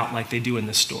play out like they do in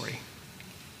this story.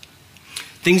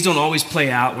 Things don't always play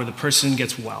out where the person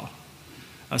gets well.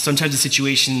 Sometimes the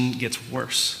situation gets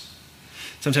worse.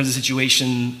 Sometimes the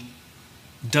situation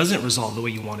doesn't resolve the way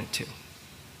you want it to.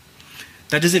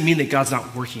 That doesn't mean that God's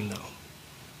not working, though.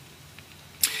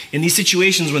 In these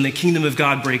situations, when the kingdom of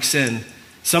God breaks in,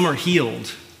 some are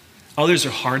healed, others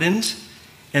are hardened,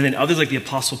 and then others, like the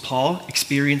Apostle Paul,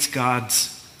 experience God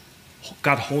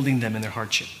holding them in their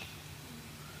hardship.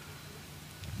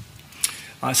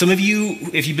 Some of you,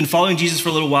 if you've been following Jesus for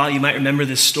a little while, you might remember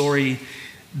this story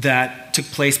that took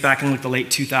place back in the late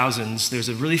 2000s. There's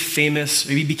a really famous,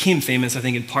 maybe became famous, I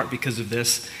think in part because of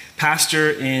this,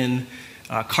 pastor in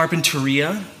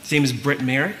Carpinteria. His name is Britt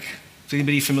Merrick. Is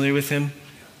anybody familiar with him?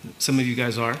 Some of you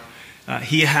guys are.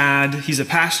 He's a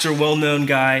pastor, well-known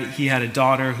guy. He had a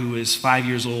daughter who was 5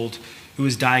 years old who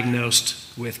was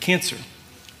diagnosed with cancer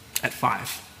at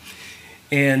 5.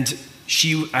 And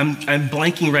I'm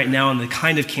blanking right now on the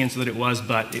kind of cancer that it was,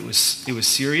 but it was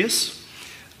serious.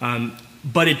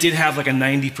 But it did have like a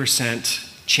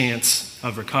 90% chance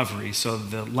of recovery. So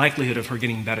the likelihood of her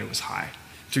getting better was high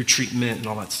through treatment and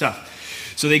all that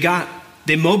stuff. So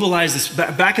they mobilized this,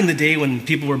 back in the day when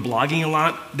people were blogging a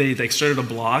lot, they started a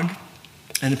blog.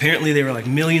 And apparently there were like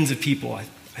millions of people,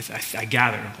 I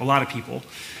gather, a lot of people,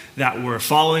 that were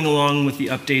following along with the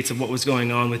updates of what was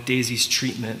going on with Daisy's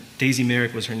treatment. Daisy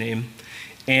Merrick was her name.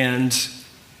 And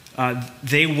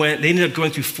they ended up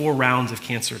going through 4 rounds of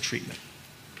cancer treatment.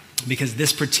 Because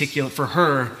this particular, for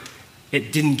her,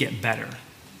 it didn't get better.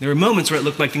 There were moments where it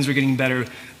looked like things were getting better,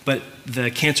 but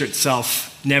the cancer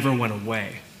itself never went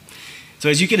away. So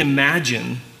as you can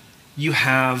imagine, you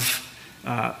have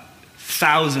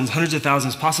thousands, hundreds of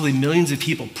thousands, possibly millions of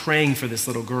people praying for this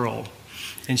little girl,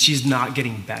 and she's not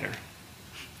getting better.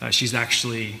 She's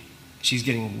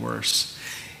getting worse.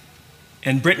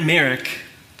 And Britt Merrick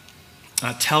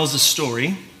tells a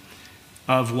story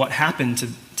of what happened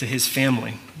to his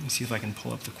family. Let me see if I can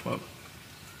pull up the quote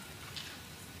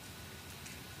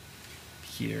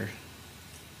here.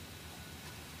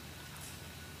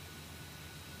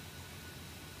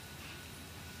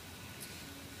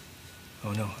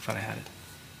 Oh no, I thought I had it.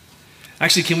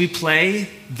 Actually, can we play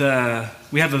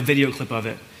we have a video clip of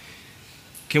it.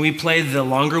 Can we play the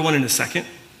longer one in a second?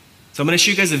 So I'm going to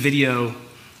show you guys a video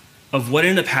of what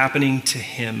ended up happening to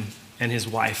him and his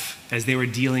wife as they were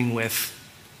dealing with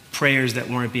prayers that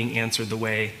weren't being answered the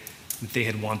way that they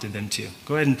had wanted them to.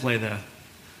 Go ahead and play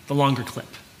the longer clip.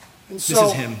 And this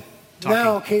is him talking.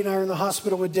 Now Kate and I are in the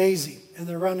hospital with Daisy, and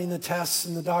they're running the tests,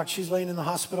 and she's laying in the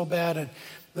hospital bed, and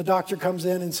the doctor comes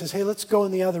in and says, hey, let's go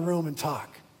in the other room and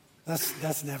talk.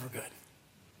 That's never good.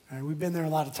 All right, we've been there a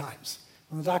lot of times.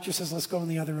 And the doctor says, let's go in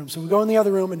the other room. So we go in the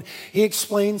other room, and he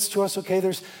explains to us, okay,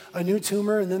 there's a new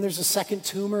tumor, and then there's a second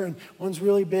tumor, and one's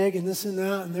really big, and this and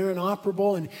that, and they're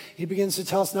inoperable. And he begins to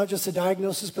tell us not just the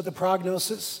diagnosis, but the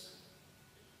prognosis.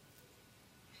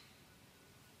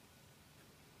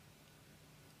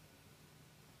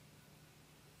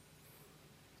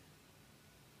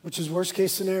 Which is worst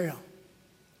case scenario.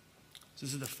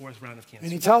 This is the 4th round of cancer.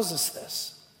 And he tells us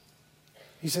this.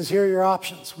 He says, here are your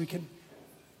options. We can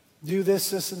do this,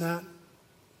 this, and that.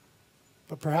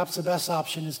 But perhaps the best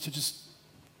option is to just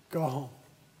go home.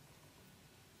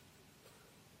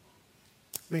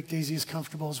 Make Daisy as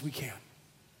comfortable as we can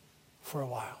for a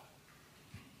while.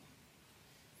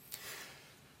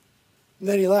 And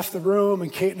then he left the room,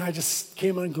 and Kate and I just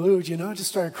came unglued, just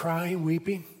started crying,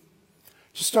 weeping.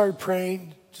 Just started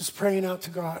praying, just praying out to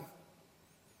God.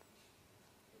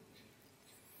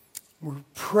 We're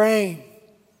praying.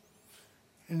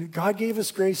 And God gave us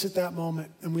grace at that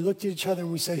moment. And we looked at each other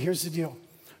and we said, here's the deal.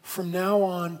 From now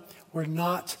on, we're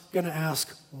not going to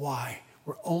ask why.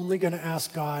 We're only going to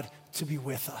ask God to be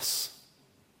with us.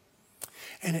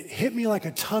 And it hit me like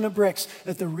a ton of bricks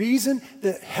that the reason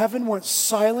that heaven went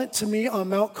silent to me on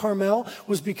Mount Carmel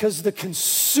was because the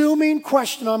consuming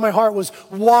question on my heart was,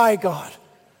 why, God?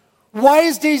 Why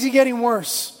is Daisy getting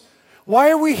worse? Why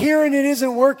are we here and it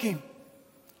isn't working?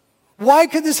 Why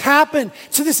could this happen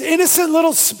to this innocent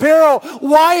little sparrow?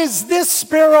 Why is this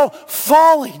sparrow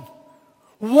falling?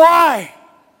 Why?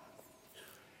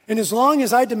 And as long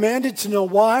as I demanded to know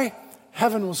why,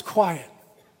 heaven was quiet.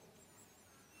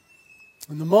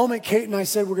 And the moment Kate and I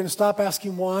said we're going to stop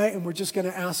asking why and we're just going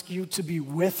to ask you to be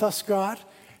with us, God,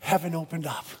 heaven opened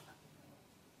up.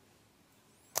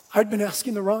 I'd been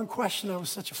asking the wrong question. I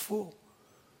was such a fool.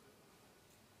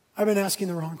 I've been asking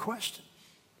the wrong question.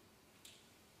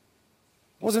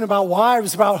 It wasn't about why, it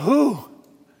was about who.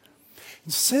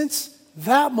 And since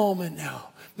that moment now,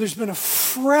 there's been a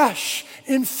fresh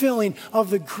infilling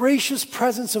of the gracious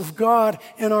presence of God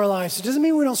in our lives. It doesn't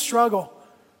mean we don't struggle.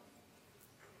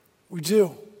 We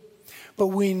do. But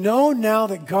we know now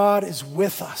that God is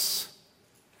with us.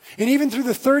 And even through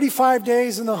the 35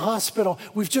 days in the hospital,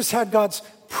 we've just had God's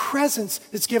presence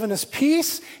that's given us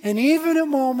peace and even at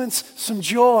moments some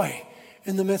joy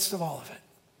in the midst of all of it.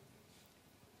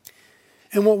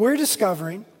 And what we're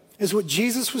discovering is what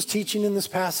Jesus was teaching in this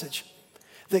passage,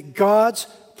 that God's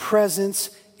presence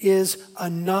is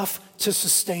enough to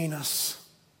sustain us.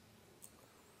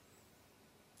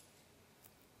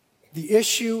 The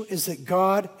issue is that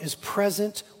God is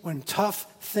present when tough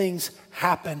things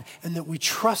happen and that we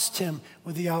trust him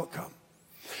with the outcome.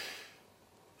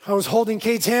 I was holding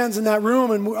Kate's hands in that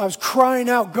room and I was crying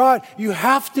out, God, you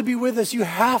have to be with us. You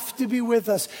have to be with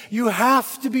us. You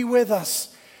have to be with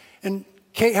us. And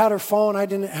Kate had her phone. I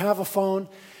didn't have a phone.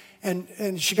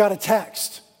 And she got a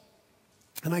text.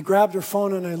 And I grabbed her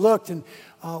phone and I looked, and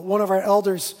one of our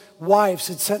elders' wives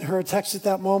had sent her a text at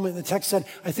that moment. The text said,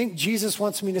 I think Jesus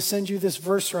wants me to send you this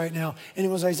verse right now. And it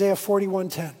was Isaiah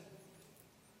 41:10.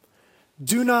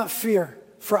 Do not fear,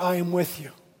 for I am with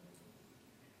you.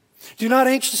 Do not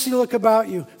anxiously look about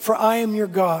you, for I am your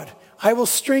God. I will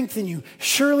strengthen you.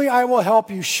 Surely I will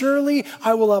help you. Surely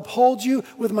I will uphold you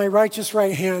with my righteous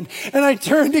right hand. And I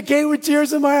turned to Kate with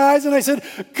tears in my eyes and I said,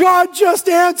 God just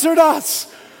answered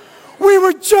us. We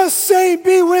were just saying,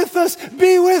 be with us,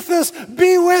 be with us,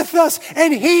 be with us.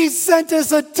 And he sent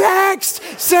us a text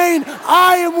saying,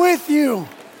 I am with you.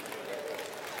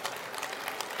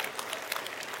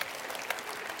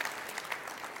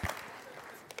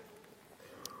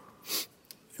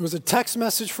 It was a text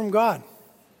message from God.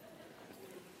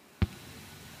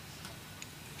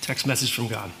 Text message from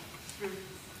God.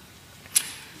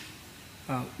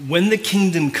 When the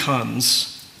kingdom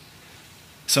comes,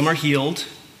 some are healed,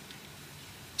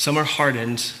 some are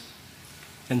hardened,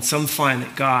 and some find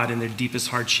that God, in their deepest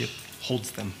hardship,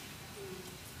 holds them.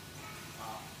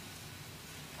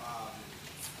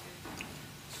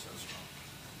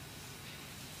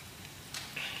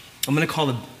 I'm going to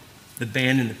call the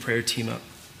band and the prayer team up.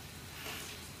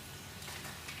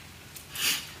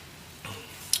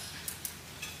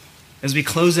 As we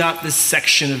close out this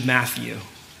section of Matthew,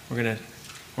 we're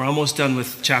almost done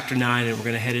with chapter 9, and we're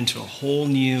going to head into a whole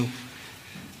new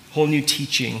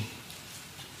teaching.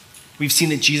 We've seen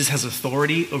that Jesus has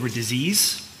authority over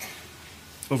disease,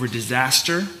 over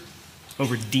disaster,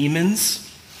 over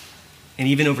demons, and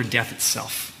even over death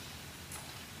itself.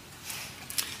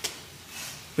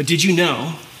 But did you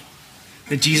know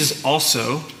that Jesus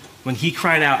also, when he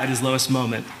cried out at his lowest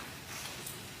moment,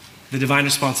 the divine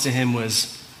response to him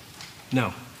was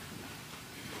no.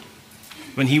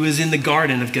 When he was in the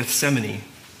Garden of Gethsemane,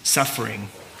 suffering,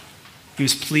 he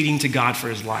was pleading to God for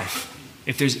his life.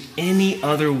 If there's any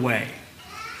other way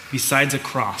besides a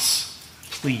cross,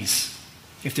 please.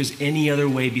 If there's any other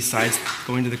way besides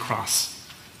going to the cross,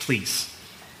 please.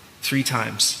 3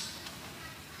 times.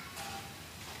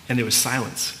 And there was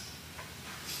silence.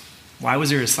 Why was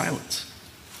there a silence?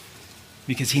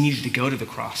 Because he needed to go to the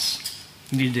cross.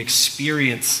 He needed to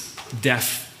experience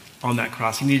death on that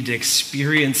cross. He needed to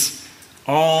experience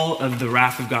all of the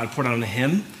wrath of God poured out on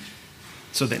him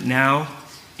so that now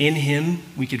in him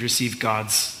we could receive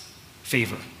God's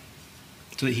favor,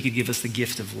 so that he could give us the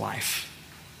gift of life.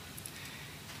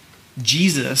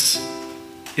 Jesus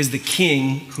is the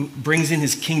king who brings in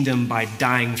his kingdom by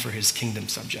dying for his kingdom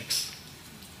subjects.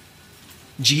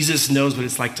 Jesus knows what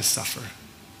it's like to suffer.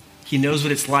 He knows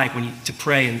what it's like to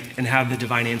pray and have the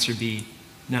divine answer be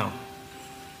no.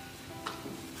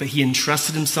 But he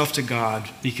entrusted himself to God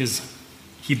because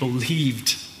he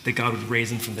believed that God would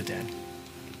raise him from the dead.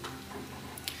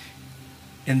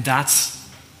 And that's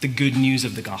the good news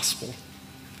of the gospel.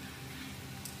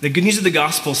 The good news of the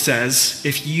gospel says,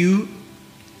 if you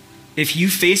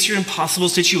face your impossible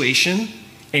situation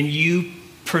and you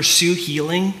pursue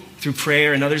healing through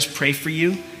prayer and others pray for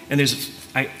you, and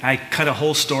I cut a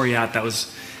whole story out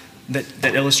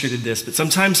that illustrated this, but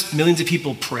sometimes millions of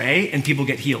people pray and people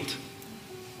get healed.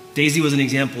 Daisy was an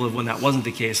example of when that wasn't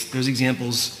the case. There's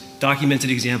examples, documented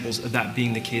examples of that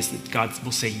being the case, that God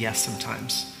will say yes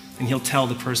sometimes. And he'll tell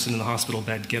the person in the hospital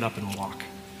bed, get up and walk.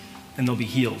 And they'll be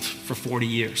healed for 40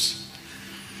 years.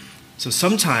 So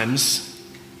sometimes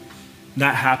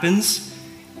that happens,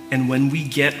 and when we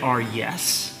get our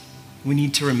yes, we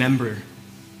need to remember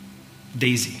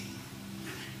Daisy.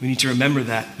 We need to remember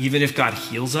that even if God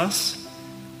heals us,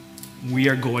 we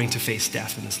are going to face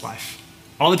death in this life.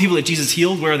 All the people that Jesus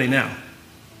healed, where are they now?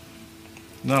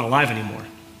 Not alive anymore.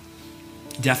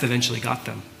 Death eventually got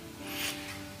them.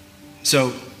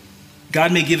 So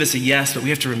God may give us a yes, but we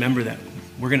have to remember that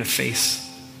we're going to face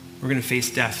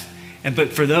death. But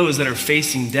for those that are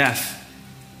facing death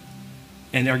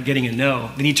and are getting a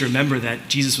no, they need to remember that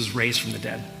Jesus was raised from the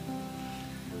dead.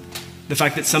 The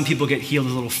fact that some people get healed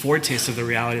is a little foretaste of the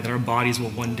reality that our bodies will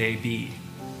one day be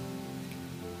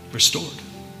restored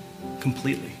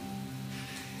completely.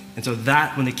 And so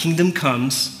that when the kingdom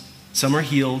comes, some are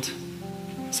healed,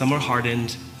 some are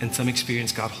hardened, and some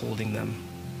experience God holding them.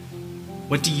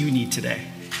 What do you need today?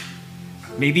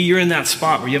 Maybe you're in that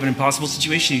spot where you have an impossible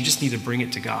situation, you just need to bring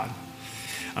it to God.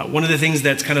 One of the things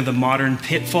that's kind of the modern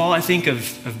pitfall, I think,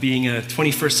 of being a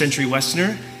 21st century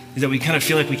Westerner is that we kind of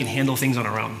feel like we can handle things on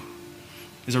our own.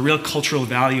 There's a real cultural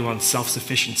value on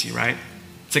self-sufficiency, right?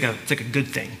 It's like a good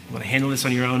thing. You want to handle this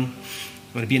on your own.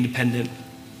 You want to be independent.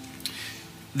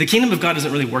 The kingdom of God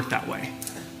doesn't really work that way.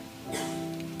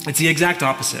 It's the exact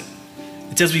opposite.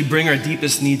 It's as we bring our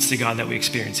deepest needs to God that we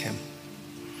experience him.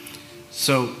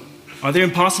 So, are there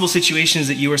impossible situations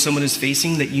that you or someone is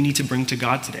facing that you need to bring to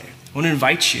God today? I want to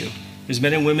invite you. There's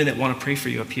men and women that want to pray for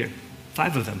you up here.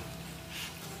 5 of them.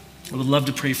 I would love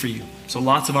to pray for you. So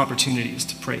lots of opportunities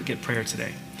to pray, get prayer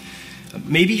today.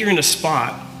 Maybe you're in a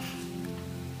spot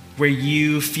where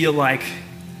you feel like,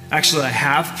 actually I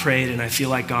have prayed and I feel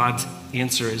like God's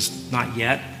answer is not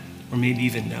yet, or maybe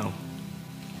even no.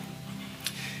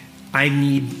 I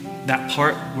need that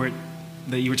part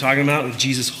that you were talking about, where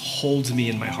Jesus holds me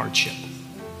in my hardship.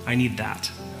 I need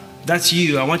that. If that's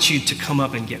you, I want you to come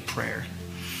up and get prayer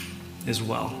as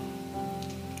well.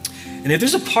 And if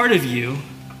there's a part of you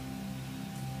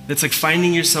that's like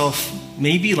finding yourself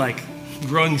maybe like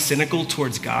growing cynical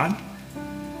towards God,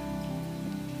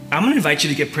 I'm going to invite you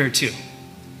to get prayer too,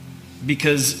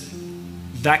 because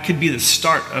that could be the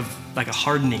start of like a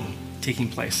hardening taking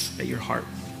place at your heart,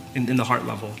 in the heart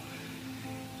level.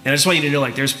 And I just want you to know,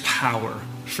 like, there's power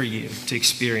for you to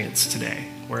experience today,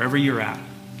 wherever you're at.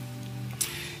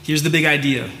 Here's the big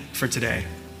idea for today.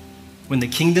 When the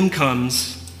kingdom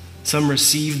comes, some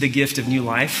receive the gift of new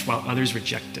life while others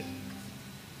reject it.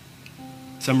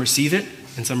 Some receive it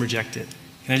and some reject it.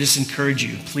 Can I just encourage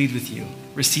you, plead with you,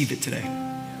 receive it today.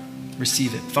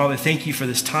 Receive it. Father, thank you for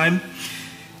this time.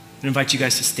 I invite you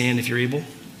guys to stand if you're able.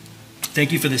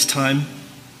 Thank you for this time.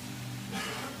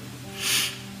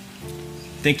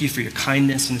 Thank you for your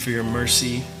kindness and for your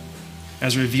mercy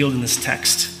as revealed in this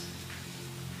text.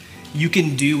 You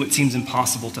can do what seems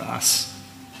impossible to us.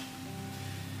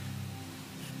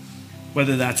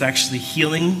 Whether that's actually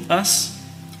healing us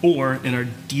or in our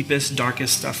deepest,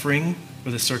 darkest suffering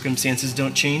where the circumstances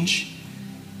don't change,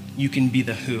 you can be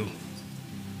the who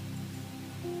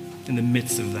in the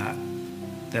midst of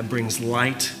that brings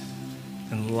light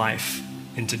and life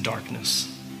into darkness.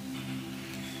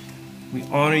 We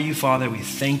honor you, Father. We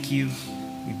thank you.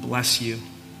 We bless you.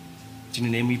 In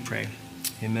your name we pray.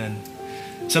 Amen.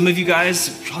 Some of you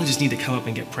guys probably just need to come up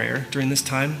and get prayer during this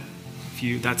time.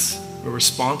 That's a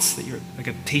response, that you're like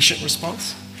a patient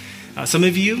response. Some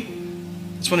of you,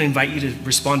 I just want to invite you to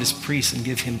respond as priests and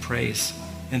give him praise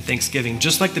and thanksgiving,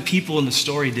 just like the people in the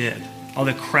story did. All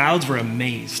the crowds were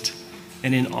amazed.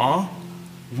 And in awe,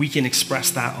 we can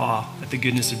express that awe at the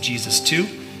goodness of Jesus too,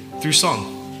 through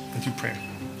song and through prayer.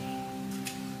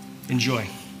 Enjoy.